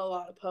wrote a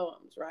lot of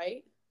poems,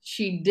 right?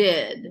 She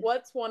did.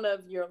 What's one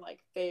of your like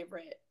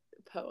favorite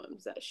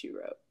poems that she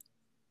wrote?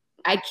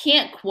 I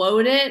can't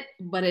quote it,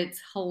 but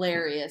it's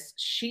hilarious.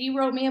 She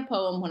wrote me a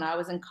poem when I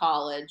was in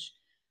college,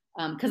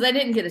 because I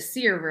didn't get to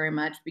see her very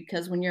much,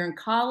 because when you're in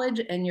college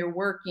and you're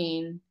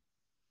working,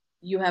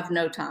 you have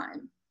no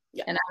time.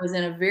 Yeah. And I was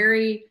in a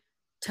very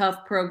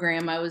tough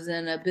program. I was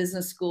in a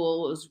business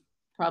school. It was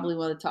probably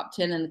one of the top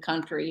 10 in the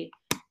country.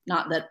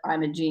 Not that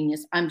I'm a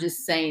genius. I'm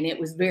just saying it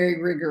was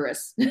very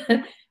rigorous.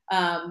 But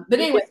anyway,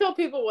 you can tell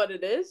people what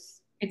it is.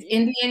 It's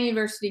Indiana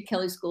University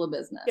Kelley School of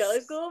Business.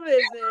 Kelley School of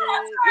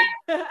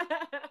Business.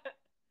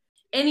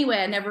 Anyway,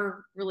 I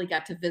never really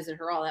got to visit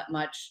her all that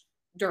much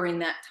during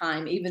that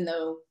time, even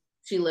though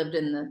she lived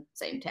in the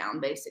same town,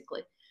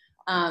 basically.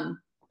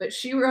 But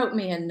she wrote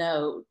me a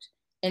note,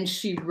 and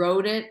she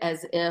wrote it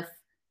as if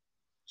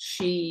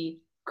she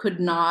could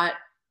not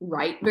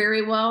write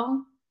very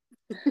well.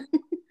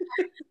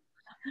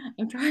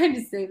 I'm trying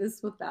to say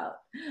this without,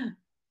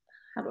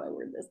 how do I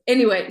word this?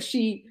 Anyway,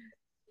 she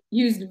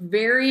used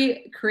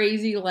very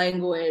crazy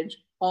language.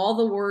 All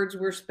the words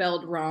were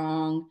spelled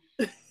wrong.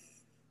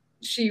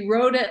 She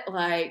wrote it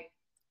like,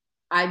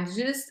 I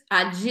just,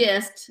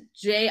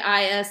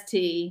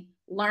 J-I-S-T,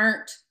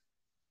 learned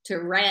to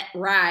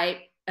write,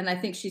 and I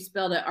think she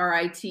spelled it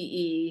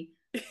R-I-T-E.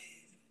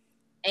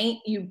 Ain't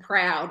you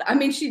proud? I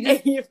mean, she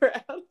just, ain't you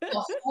proud?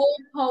 The whole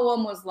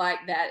poem was like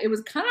that. It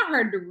was kind of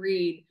hard to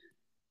read.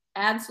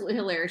 Absolutely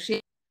hilarious. She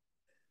had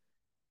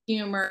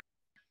humor.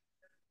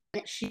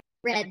 She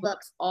read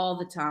books all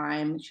the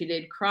time. She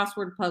did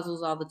crossword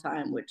puzzles all the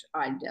time, which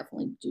I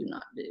definitely do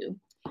not do.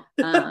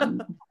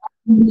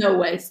 No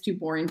way, it's too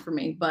boring for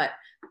me. But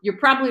you're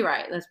probably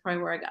right. That's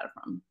probably where I got it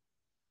from.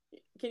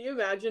 Can you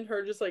imagine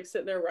her just like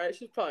sitting there writing?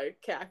 She's probably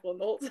cackling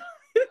the whole time.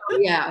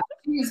 Yeah,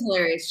 she was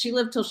hilarious. She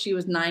lived till she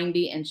was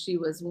 90, and she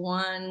was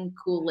one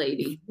cool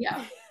lady.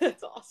 Yeah.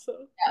 That's awesome.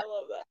 Yeah. I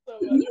love that so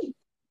much.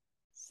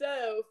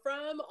 So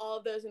from all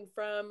of those, and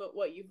from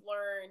what you've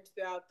learned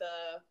throughout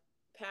the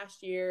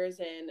past years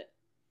and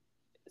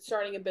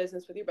starting a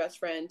business with your best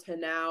friend to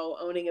now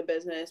owning a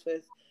business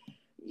with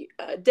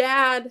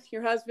dad,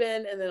 your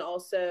husband, and then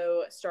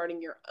also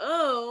starting your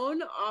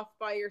own off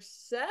by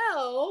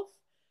yourself,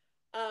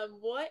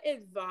 what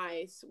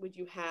advice would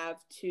you have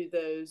to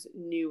those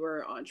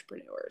newer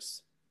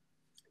entrepreneurs?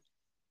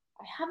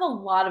 I have a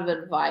lot of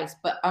advice,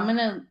 but I'm going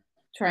to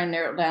try and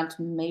narrow it down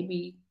to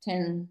maybe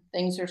 10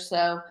 things or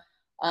so.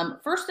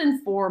 First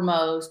and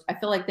foremost, I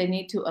feel like they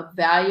need to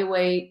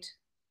evaluate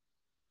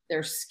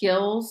their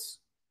skills,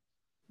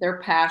 their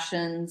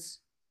passions,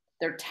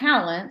 their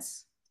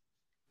talents,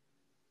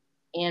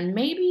 and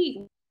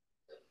maybe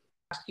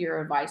ask your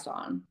advice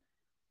on.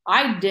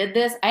 I did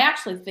this. I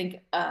actually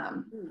think, I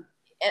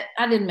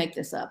didn't make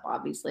this up,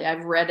 obviously.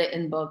 I've read it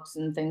in books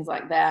and things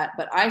like that,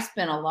 but I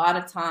spent a lot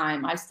of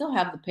time. I still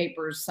have the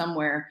papers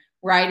somewhere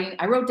writing.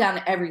 I wrote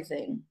down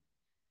everything,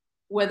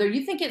 whether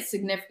you think it's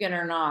significant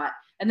or not.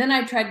 And then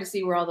I tried to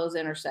see where all those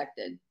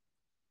intersected.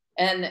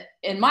 And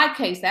in my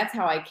case, that's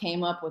how I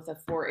came up with the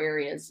 4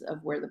 areas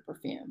of where the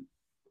perfume.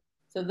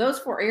 So those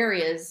 4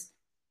 areas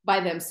by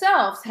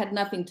themselves had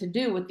nothing to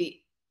do with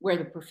where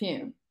the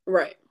perfume.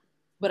 Right.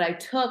 But I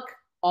took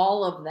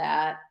all of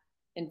that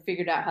and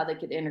figured out how they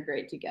could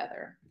integrate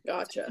together.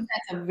 Gotcha. So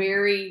that's a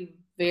very,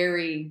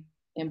 very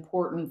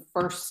important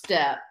first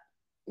step.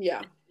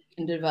 Yeah.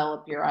 And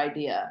develop your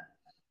idea.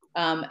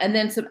 And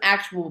then some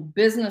actual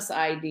business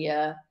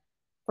idea.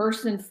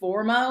 First and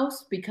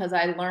foremost, because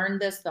I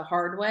learned this the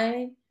hard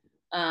way,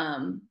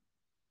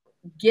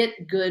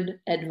 get good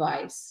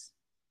advice.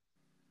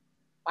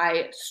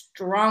 I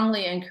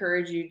strongly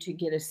encourage you to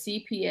get a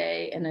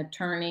CPA, an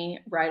attorney,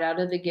 right out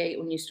of the gate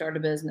when you start a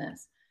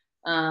business.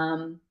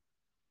 I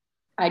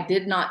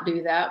did not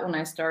do that when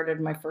I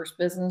started my first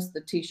business,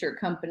 the t-shirt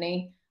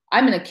company.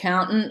 I'm an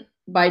accountant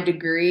by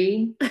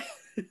degree.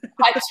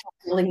 I just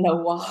don't really know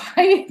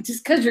why.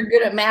 Just because you're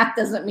good at math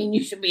doesn't mean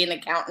you should be an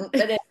accountant.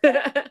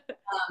 But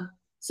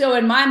so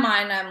in my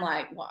mind, I'm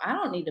like, well, I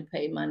don't need to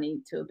pay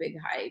money to a big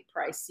high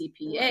price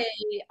CPA.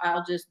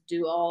 I'll just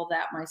do all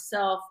that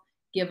myself,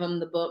 give them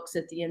the books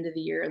at the end of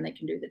the year, and they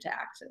can do the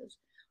taxes.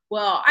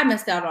 Well, I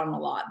missed out on a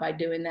lot by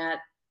doing that.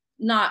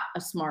 Not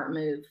a smart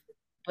move,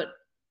 but,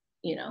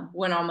 you know,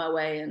 went on my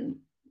way and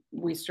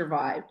we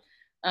survived.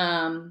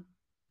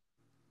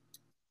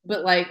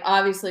 But like,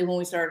 obviously when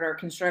we started our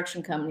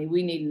construction company,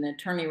 we needed an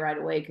attorney right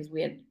away because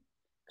we had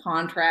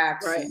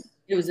contracts. Right.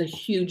 It was a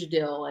huge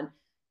deal. And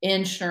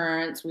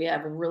insurance, we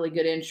have a really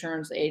good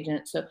insurance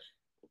agent. So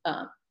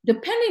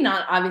depending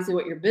on obviously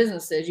what your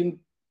business is, you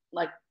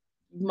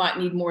might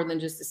need more than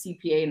just a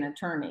CPA and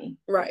attorney.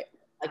 Right.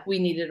 Like we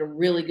needed a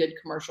really good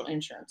commercial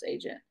insurance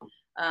agent.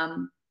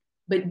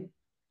 But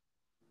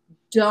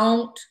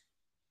don't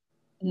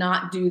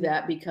not do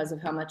that because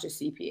of how much a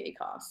CPA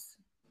costs.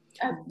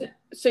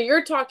 So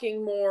you're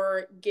talking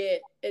more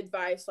get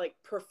advice like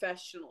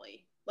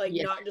professionally, like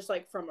not just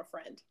like from a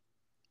friend.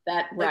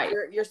 That right.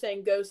 Like you're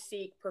saying go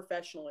seek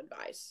professional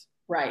advice.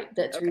 Right.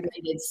 That's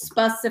related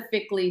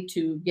specifically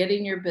to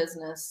getting your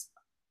business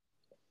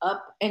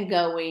up and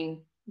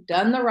going,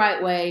 done the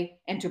right way,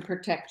 and to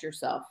protect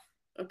yourself.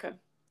 Okay.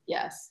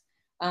 Yes.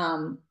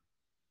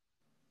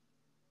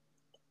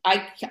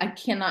 I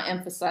cannot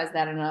emphasize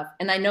that enough.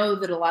 And I know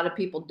that a lot of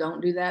people don't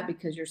do that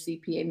because your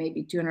CPA may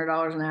be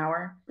 $200 an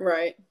hour.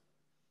 Right.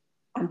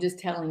 I'm just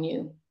telling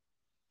you,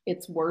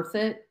 it's worth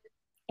it.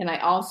 And I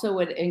also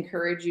would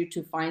encourage you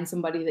to find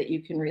somebody that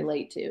you can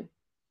relate to.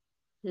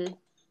 Hmm.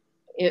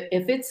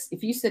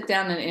 If you sit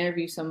down and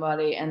interview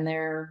somebody and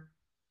they're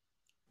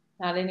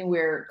not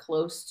anywhere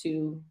close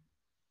to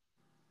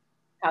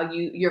how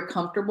you're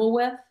comfortable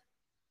with,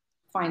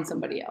 find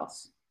somebody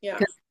else. Yeah.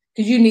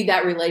 Because you need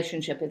that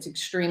relationship. It's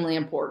extremely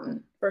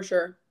important. For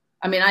sure.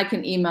 I mean, I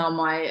can email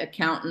my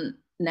accountant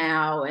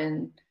now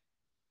and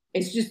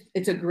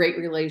it's a great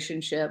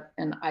relationship.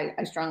 And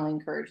I strongly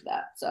encourage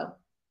that. So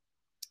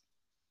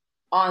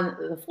on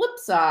the flip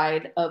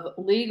side of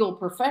legal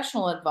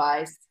professional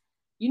advice,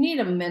 you need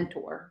a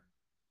mentor,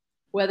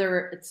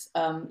 whether it's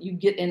you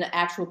get in an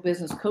actual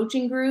business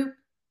coaching group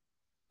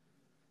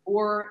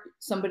or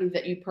somebody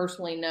that you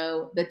personally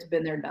know that's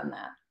been there, done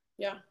that.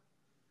 Yeah.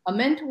 A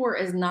mentor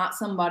is not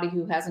somebody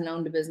who hasn't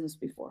owned a business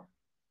before.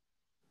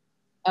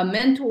 A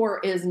mentor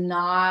is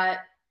not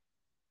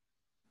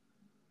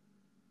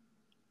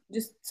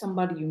just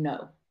somebody you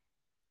know.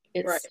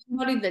 It's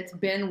somebody that's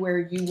been where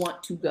you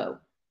want to go.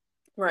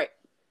 Right.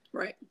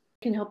 Right.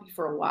 Can help you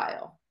for a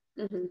while.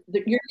 Mm-hmm.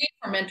 Your need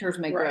for mentors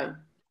may grow.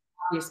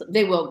 Obviously,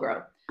 they will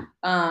grow.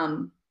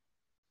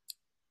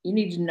 You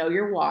need to know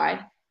your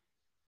why,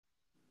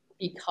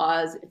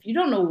 because if you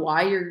don't know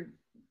why you're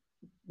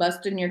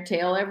busting your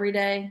tail every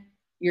day,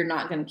 you're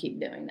not going to keep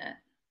doing that.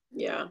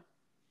 Yeah.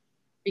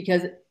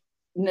 Because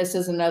this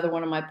is another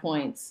one of my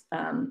points.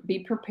 Be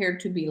prepared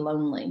to be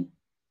lonely.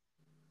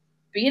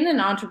 Being an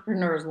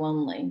entrepreneur is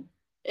lonely.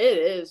 It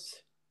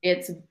is.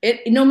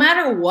 No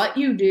matter what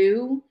you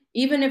do,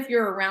 even if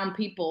you're around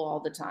people all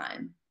the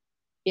time,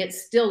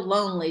 it's still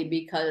lonely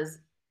because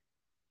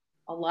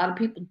a lot of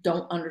people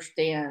don't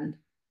understand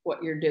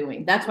what you're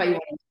doing. That's why you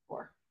want to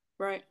mentor.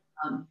 Right.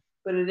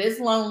 But it is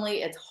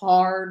lonely. It's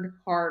hard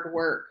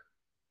work.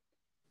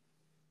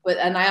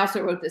 And I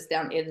also wrote this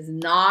down. It is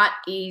not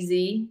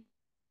easy.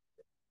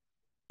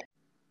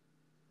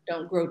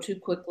 Don't grow too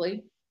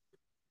quickly.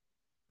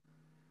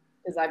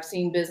 Because I've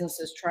seen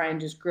businesses try and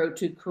just grow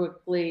too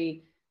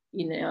quickly,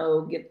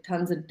 get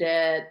tons of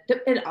debt.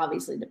 It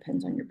obviously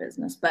depends on your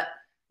business, but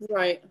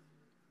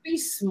be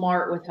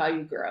smart with how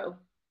you grow.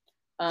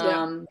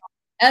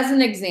 As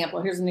an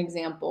example, here's an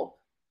example.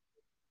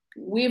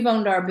 We've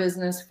owned our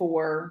business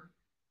for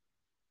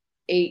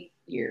 8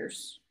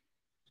 years.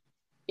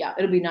 Yeah,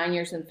 it'll be 9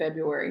 years in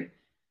February.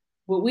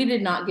 But we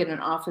did not get an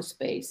office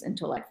space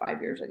until like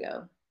 5 years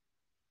ago.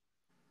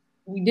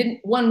 We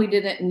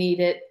didn't need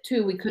it.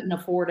 2, we couldn't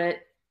afford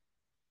it.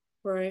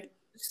 Right.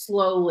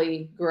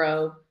 Slowly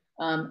grow.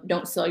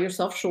 Don't sell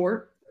yourself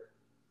short.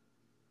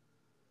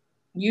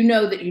 You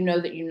know that you know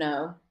that you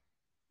know.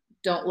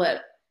 Don't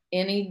let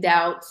any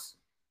doubts,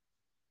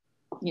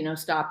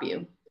 stop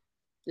you.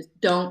 Just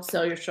don't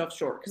sell yourself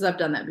short, because I've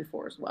done that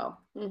before as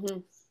well. Mm-hmm.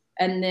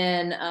 And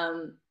then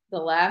the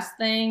last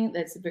thing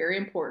that's very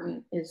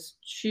important is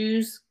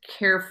choose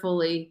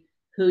carefully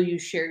who you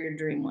share your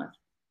dream with.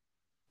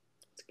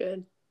 That's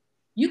good.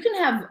 You can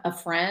have a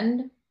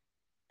friend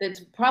that's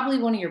probably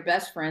one of your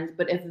best friends,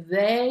 but if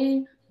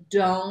they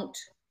don't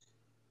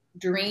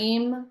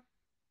dream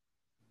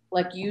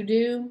like you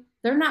do,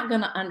 they're not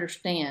going to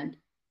understand.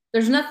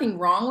 There's nothing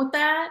wrong with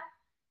that.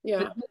 Yeah.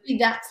 But maybe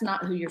that's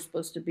not who you're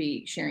supposed to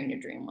be sharing your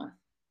dream with.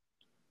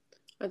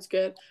 That's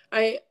good.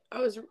 I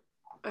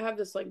have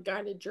this like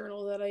guided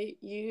journal that I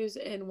use,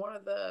 and one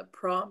of the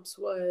prompts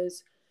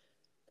was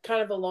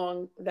kind of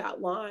along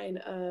that line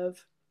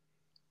of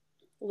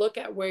look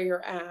at where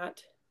you're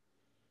at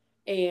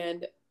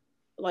and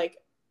like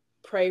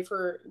pray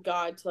for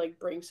God to like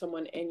bring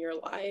someone in your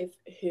life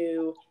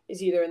who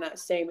is either in that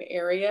same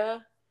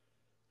area,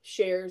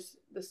 shares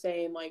the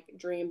same like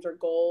dreams or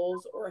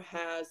goals, or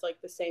has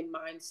like the same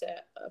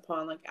mindset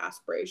upon like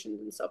aspirations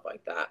and stuff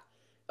like that,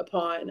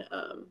 upon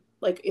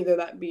like either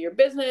that be your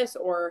business,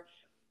 or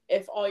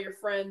if all your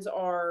friends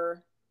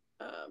are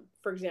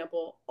for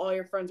example, all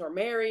your friends are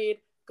married,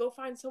 go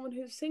find someone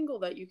who's single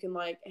that you can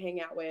like hang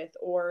out with.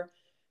 Or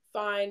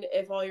find,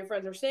 if all your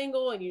friends are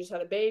single and you just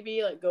had a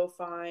baby, like go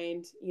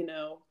find, you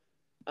know,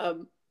 a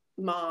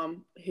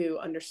mom who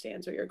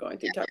understands what you're going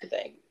through, type of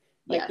thing.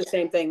 Like the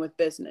same thing with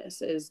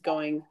business, is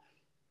going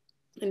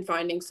and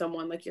finding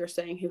someone like you're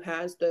saying who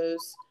has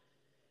those.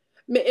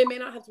 It may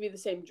not have to be the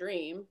same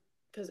dream,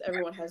 because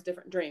everyone has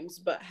different dreams,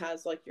 but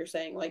has, like you're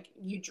saying, like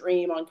you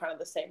dream on kind of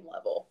the same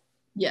level.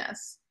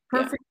 Yes.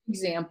 Perfect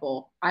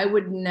example. I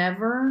would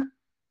never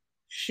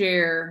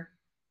share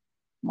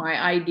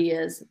my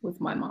ideas with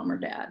my mom or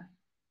dad.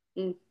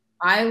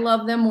 I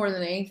love them more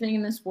than anything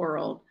in this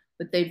world,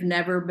 but they've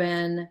never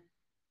been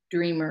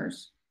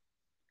dreamers.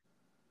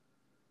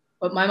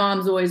 But my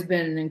mom's always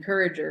been an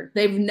encourager.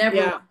 They've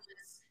never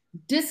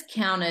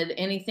discounted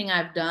anything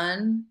I've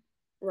done.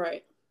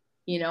 Right.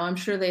 You know, I'm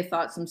sure they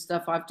thought some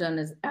stuff I've done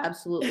is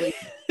absolutely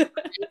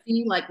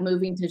crazy, like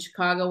moving to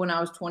Chicago when I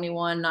was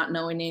 21, not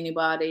knowing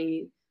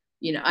anybody.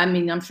 You know, I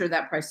mean, I'm sure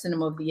that probably sent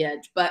them over the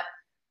edge, but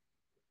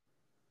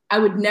I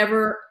would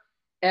never,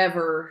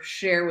 ever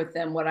share with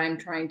them what I'm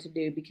trying to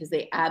do, because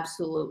they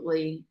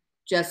absolutely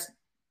just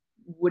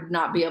would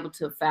not be able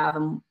to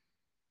fathom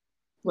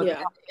what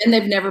and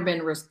they've never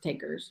been risk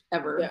takers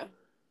ever. Yeah.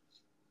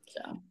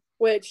 So,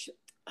 which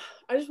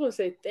I just want to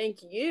say thank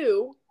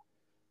you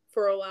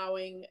for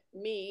allowing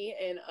me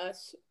and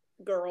us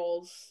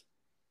girls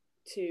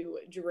to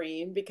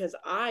dream, because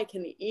I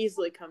can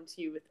easily come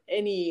to you with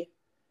any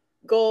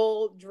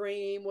goal,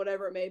 dream,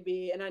 whatever it may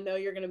be, and I know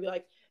you're going to be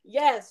like,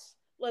 yes,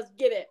 let's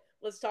get it,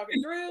 let's talk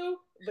it through,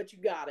 but you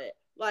got it.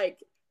 Like,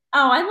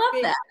 oh, I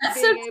love that.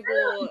 That's so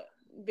true.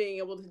 Being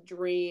able to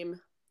dream,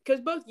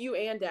 because both you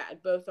and dad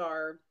both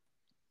are,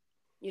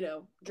 you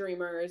know,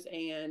 dreamers.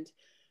 And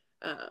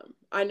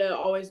I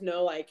always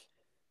know, like,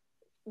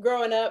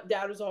 growing up,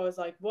 dad was always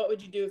like, what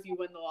would you do if you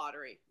win the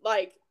lottery?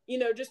 Like, you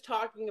know, just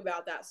talking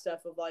about that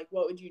stuff of like,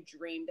 what would you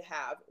dream to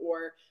have?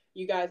 Or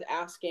you guys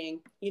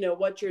asking, you know,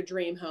 what's your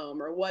dream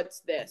home, or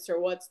what's this, or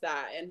what's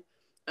that?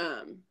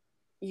 And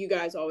you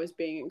guys always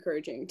being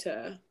encouraging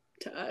to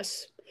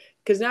us,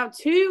 because now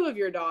 2 of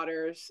your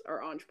daughters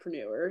are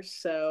entrepreneurs.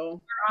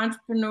 So they're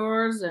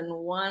entrepreneurs, and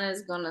one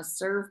is going to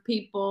serve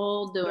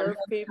people, doing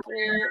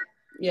career.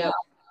 Yeah.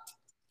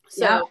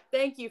 So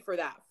thank you for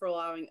that, for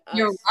allowing us.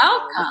 You're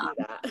welcome.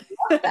 To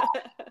do that.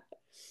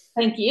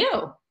 Thank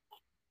you.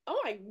 Oh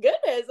my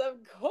goodness, of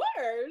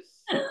course.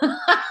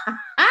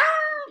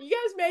 You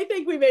guys may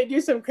think we may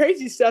do some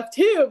crazy stuff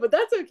too, but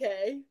that's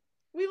okay.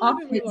 We live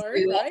and we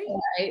learn,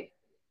 right?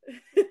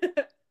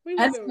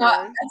 That's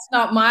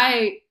not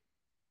my.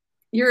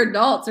 You're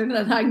adults. There's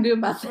nothing I can do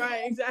about that.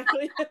 Right,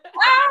 exactly.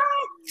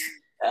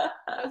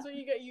 That's what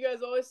you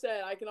guys always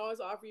said. I can always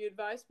offer you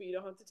advice, but you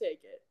don't have to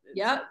take it.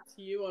 It's up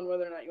to you on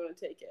whether or not you want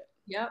to take it.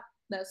 Yep,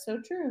 that's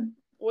so true.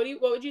 What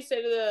would you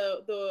say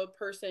to the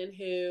person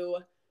who,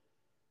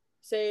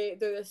 say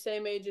they're the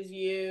same age as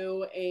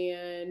you,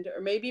 and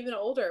or maybe even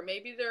older,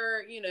 maybe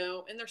they're, you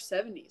know, in their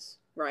 70s,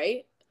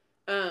 right?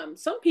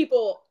 Some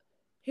people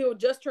who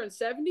just turned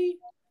 70,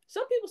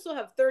 some people still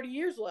have 30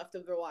 years left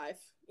of their life,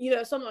 you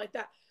know, something like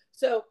that.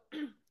 So,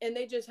 and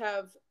they just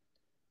have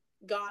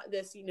got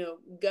this, you know,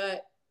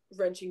 gut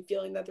wrenching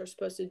feeling that they're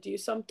supposed to do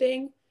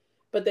something,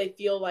 but they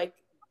feel like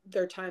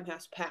their time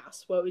has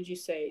passed. What would you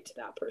say to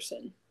that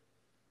person?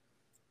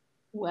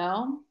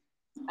 Well,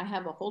 I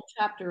have a whole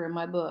chapter in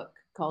my book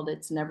called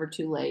It's Never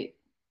Too Late.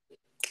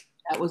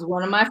 That was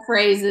one of my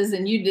phrases,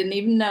 and you didn't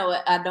even know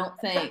it, I don't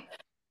think.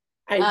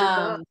 I did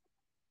not.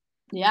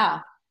 Yeah.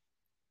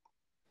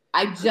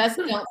 I just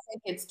don't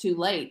think it's too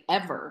late,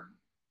 ever.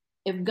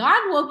 If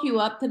God woke you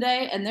up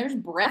today and there's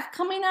breath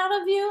coming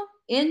out of you,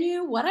 in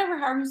you, whatever,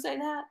 however you say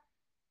that,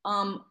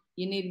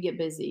 you need to get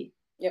busy.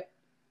 Yep.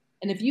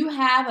 And if you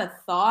have a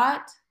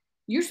thought,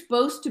 you're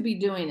supposed to be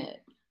doing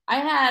it. I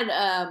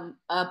had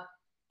a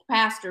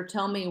pastor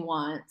tell me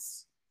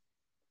once,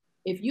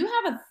 if you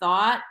have a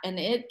thought and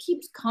it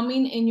keeps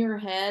coming in your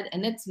head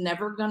and it's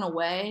never gone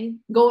away,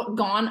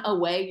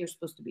 you're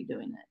supposed to be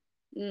doing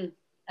it.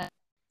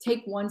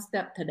 Take one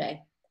step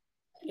today.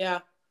 Yeah.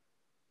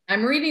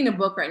 I'm reading a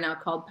book right now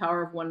called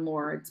Power of One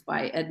More. It's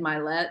by Ed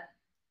Milet.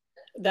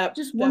 That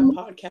Just that one.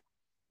 podcast.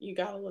 You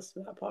gotta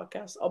listen to that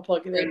podcast. I'll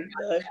plug it in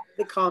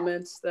the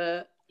comments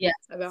that Yes,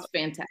 about. it's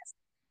fantastic.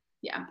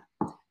 Yeah.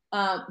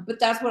 But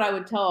that's what I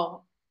would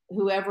tell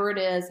whoever it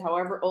is,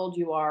 however old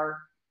you are,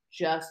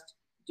 just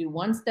do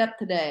one step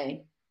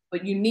today,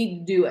 but you need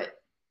to do it.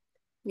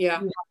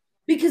 Yeah.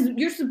 Because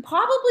you're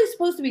probably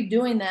supposed to be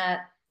doing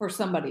that for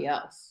somebody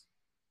else.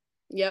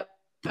 Yep,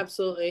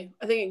 absolutely.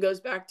 I think it goes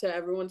back to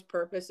everyone's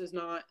purpose is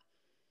not,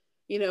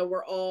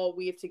 we're all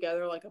weaved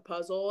together like a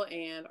puzzle,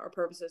 and our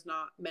purpose is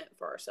not meant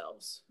for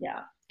ourselves.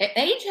 Yeah.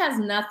 Age has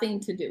nothing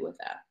to do with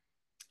that.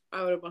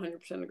 I would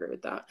 100% agree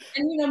with that.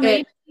 And,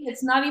 maybe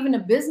it's not even a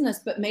business,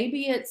 but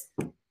maybe it's,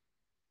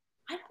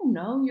 I don't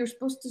know, you're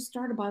supposed to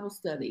start a Bible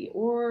study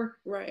or.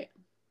 Right.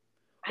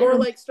 Or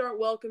like start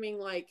welcoming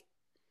like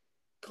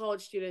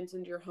college students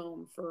into your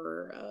home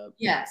for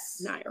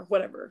night or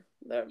whatever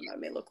that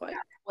may look like.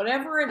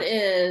 Whatever it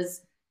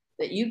is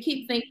that you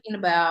keep thinking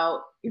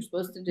about, you're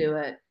supposed to do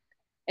it.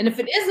 And if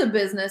it is a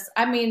business,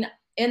 I mean,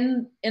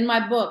 in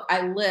my book,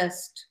 I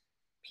list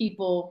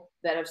people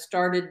that have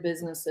started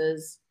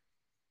businesses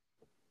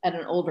at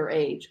an older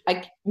age.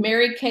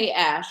 Mary Kay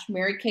Ash,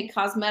 Mary Kay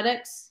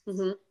Cosmetics.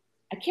 Mm-hmm.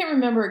 I can't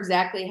remember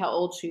exactly how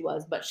old she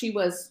was, but she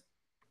was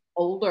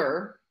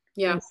older.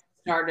 Yeah. When she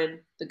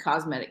started the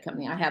cosmetic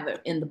company. I have it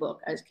in the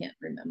book. I just can't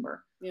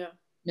remember. Yeah.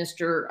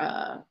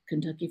 Mr.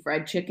 Kentucky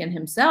Fried Chicken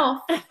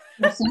himself. He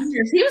was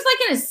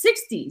like in his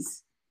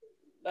 60s.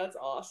 That's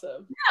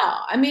awesome. Yeah.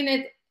 I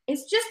mean,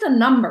 it's just a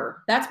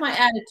number. That's my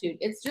attitude.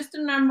 It's just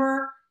a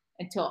number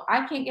until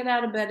I can't get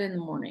out of bed in the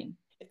morning.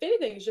 If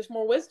anything, it's just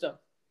more wisdom.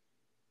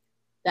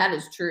 That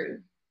is true.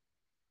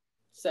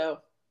 So,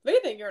 if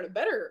anything, you're in a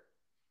better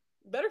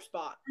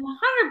spot.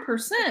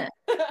 100%.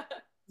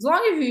 As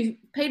long as you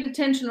paid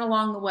attention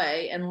along the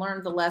way and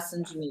learned the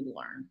lessons you need to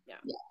learn. Yeah,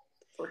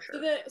 for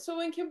sure. So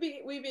when can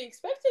we be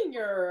expecting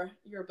your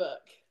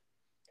book?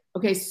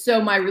 Okay,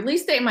 so my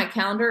release date in my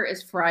calendar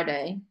is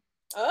Friday.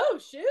 Oh,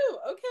 shoot.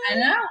 Okay. I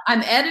know.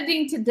 I'm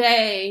editing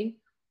today.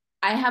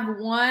 I have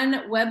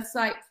one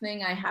website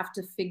thing I have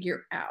to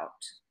figure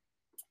out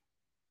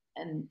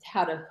and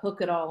how to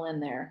hook it all in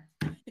there.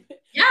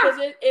 Yeah. Because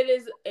it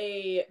is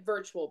a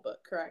virtual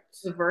book, correct?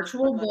 It's a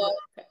virtual book.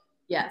 Okay.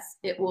 Yes,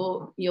 it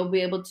will. You'll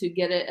be able to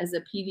get it as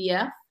a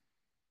PDF.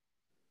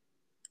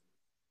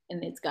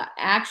 And it's got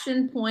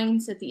action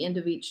points at the end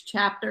of each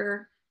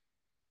chapter.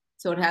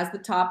 So it has the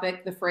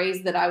topic, the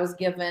phrase that I was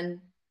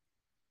given.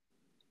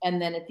 And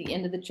then at the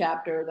end of the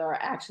chapter, there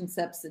are action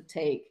steps to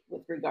take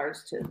with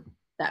regards to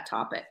that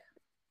topic.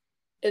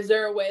 Is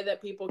there a way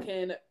that people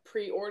can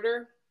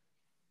pre-order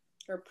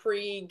or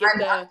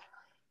get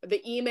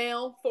the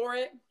email for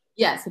it?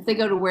 Yes, if they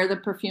go to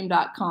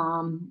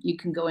weartheperfume.com, you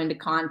can go into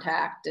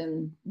contact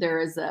and there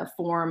is a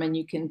form and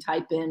you can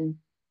type in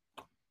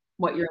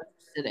what you're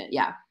interested in.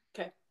 Yeah.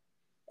 Okay.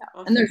 Yeah.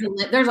 Awesome.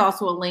 And there's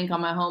also a link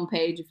on my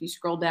homepage. If you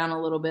scroll down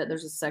a little bit,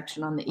 there's a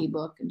section on the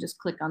ebook and just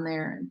click on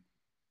there. And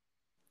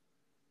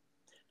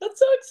that's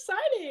so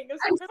exciting.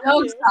 I'm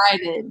so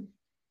excited.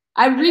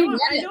 I read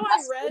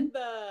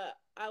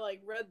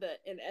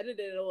and edited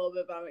it a little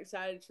bit, but I'm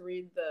excited to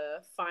read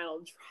the final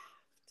draft.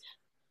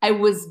 I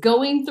was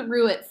going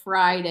through it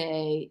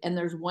Friday, and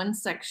there's one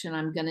section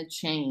I'm going to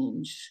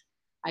change.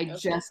 I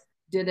just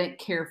didn't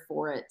care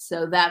for it.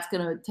 So that's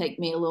going to take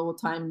me a little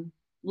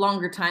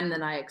longer time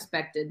than I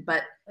expected.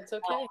 But that's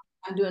okay.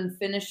 I'm doing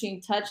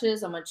finishing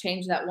touches. I'm going to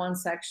change that one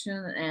section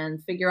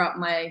and figure out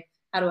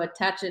how to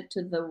attach it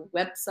to the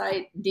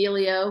website,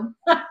 Dealio.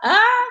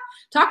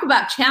 Talk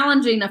about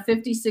challenging a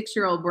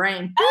 56-year-old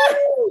brain.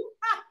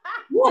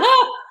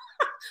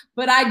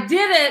 But I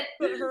did it.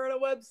 Put her on a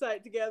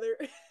website together.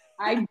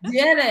 I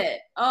did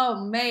it.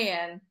 Oh,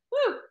 man.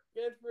 Woo.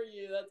 Good for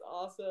you. That's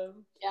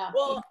awesome. Yeah.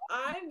 Well,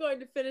 I'm going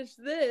to finish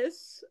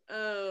this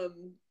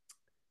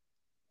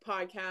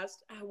podcast.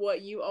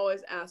 What you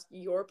always ask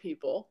your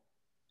people.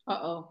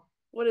 Uh-oh.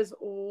 What is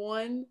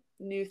one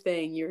new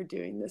thing you're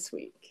doing this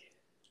week?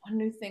 One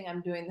new thing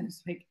I'm doing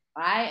this week.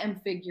 I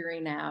am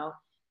figuring out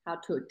how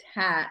to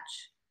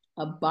attach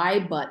a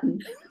buy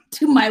button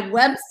to my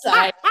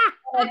website.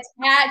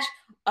 Attach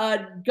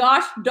a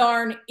gosh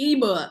darn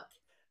ebook.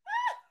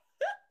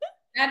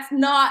 That's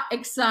not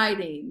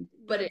exciting,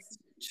 but it's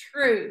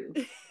true.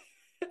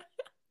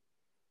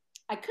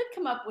 I could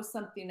come up with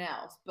something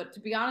else, but to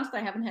be honest,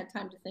 I haven't had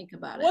time to think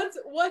about it.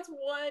 What's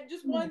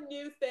one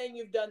new thing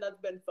you've done that's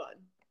been fun?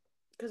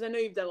 Because I know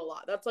you've done a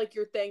lot. That's like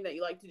your thing that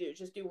you like to do.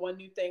 Just do one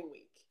new thing a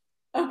week.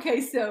 Okay,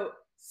 so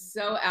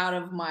out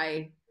of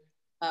my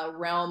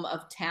realm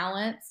of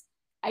talents,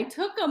 I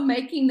took a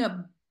making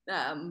a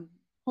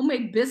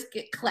homemade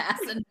biscuit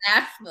class in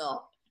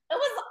Nashville. It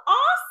was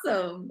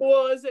awesome.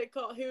 What was it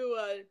called? Who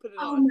put it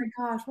on? Oh my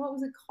gosh, what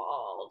was it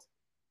called?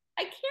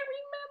 I can't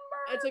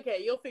remember. It's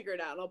okay. You'll figure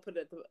it out. I'll put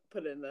it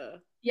in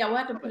the. Yeah, we'll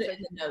have to put it in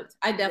the notes.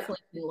 I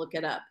definitely can look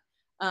it up.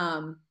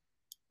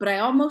 But I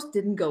almost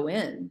didn't go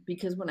in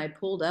because when I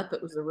pulled up,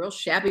 it was a real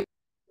shabby.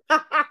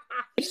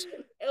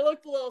 It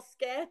looked a little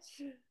sketch.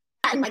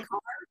 In my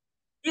car.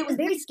 It was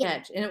very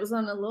sketch, and it was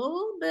on a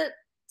little bit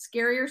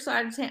scarier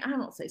side of town. I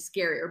don't say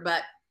scarier,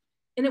 but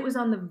And it was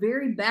on the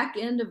very back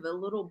end of a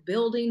little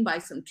building by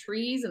some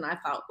trees. And I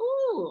thought,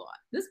 ooh,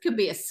 this could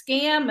be a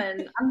scam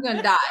and I'm going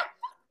to die.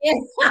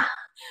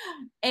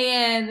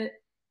 And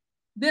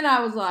then I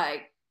was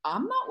like,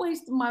 I'm not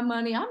wasting my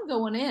money. I'm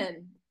going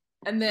in.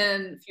 And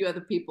then a few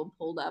other people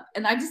pulled up.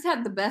 And I just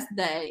had the best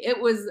day. It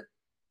was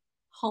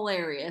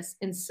hilarious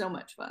and so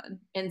much fun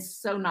and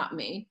so not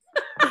me.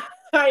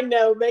 I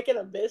know, making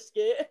a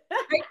biscuit.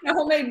 Making a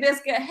homemade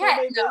biscuit. Heck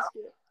Homemade no.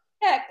 biscuit.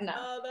 Heck no.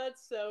 Oh,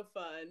 that's so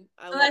fun.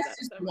 I So love that's that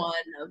just so much. one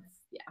of,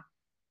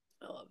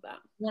 I love that.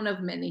 one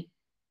of many.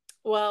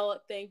 Well,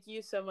 thank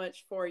you so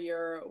much for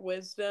your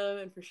wisdom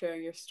and for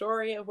sharing your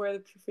story of Wear the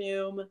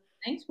Perfume.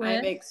 Thanks, I'm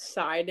Wes.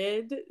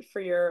 excited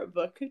for your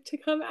book to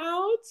come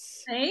out.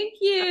 Thank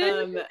you.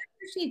 I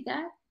appreciate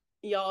that.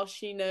 Y'all,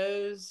 she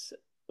knows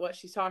what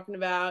she's talking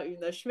about,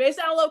 even though she may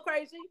sound a little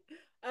crazy.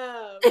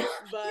 But Hey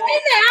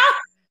now.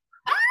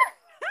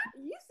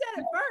 you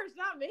said it first,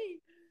 not me.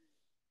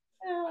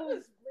 I'm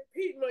just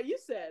repeating what you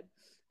said.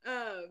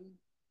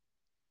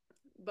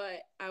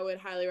 But I would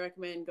highly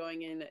recommend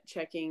going and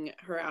checking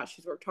her out.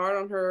 She's worked hard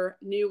on her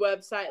new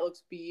website. It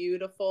looks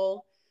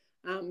beautiful.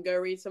 Go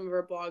read some of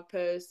her blog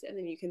posts, and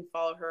then you can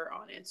follow her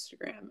on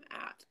Instagram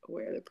at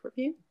Wear the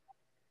Perfume.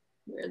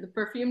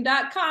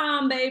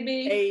 WearThePerfume.com,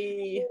 baby.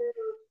 Hey.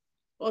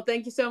 Well,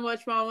 thank you so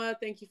much, Mama.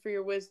 Thank you for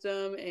your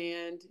wisdom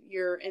and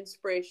your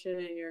inspiration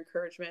and your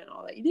encouragement and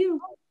all that you do.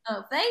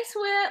 Oh, thanks,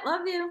 Whit.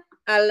 Love you.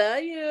 I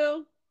love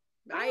you.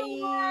 Bye.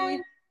 Bye.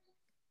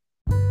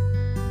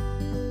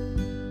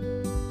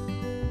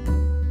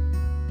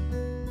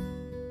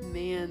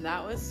 Man,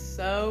 that was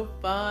so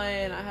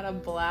fun. I had a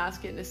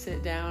blast getting to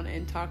sit down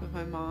and talk with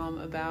my mom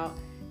about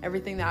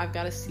everything that I've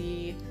got to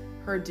see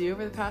her do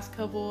over the past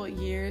couple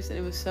years, and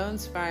it was so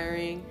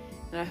inspiring,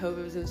 and I hope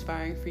it was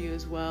inspiring for you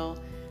as well.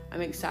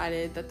 I'm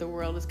excited that the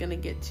world is going to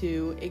get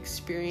to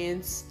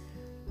experience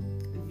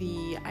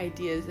the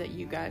ideas that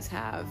you guys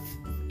have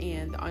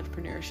and the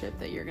entrepreneurship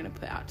that you're going to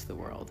put out to the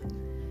world.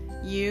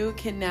 You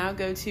can now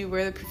go to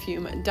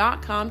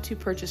weartheperfume.com to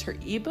purchase her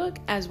ebook,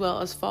 as well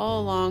as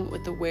follow along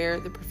with the Wear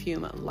the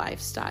Perfume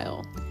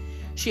lifestyle.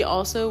 She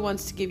also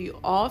wants to give you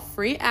all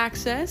free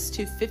access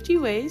to 50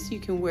 ways you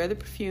can wear the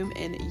perfume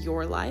in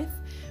your life,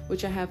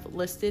 which I have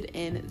listed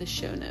in the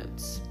show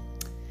notes.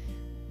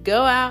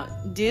 Go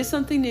out, do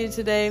something new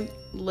today,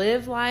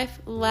 live life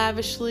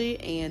lavishly,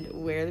 and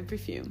wear the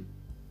perfume.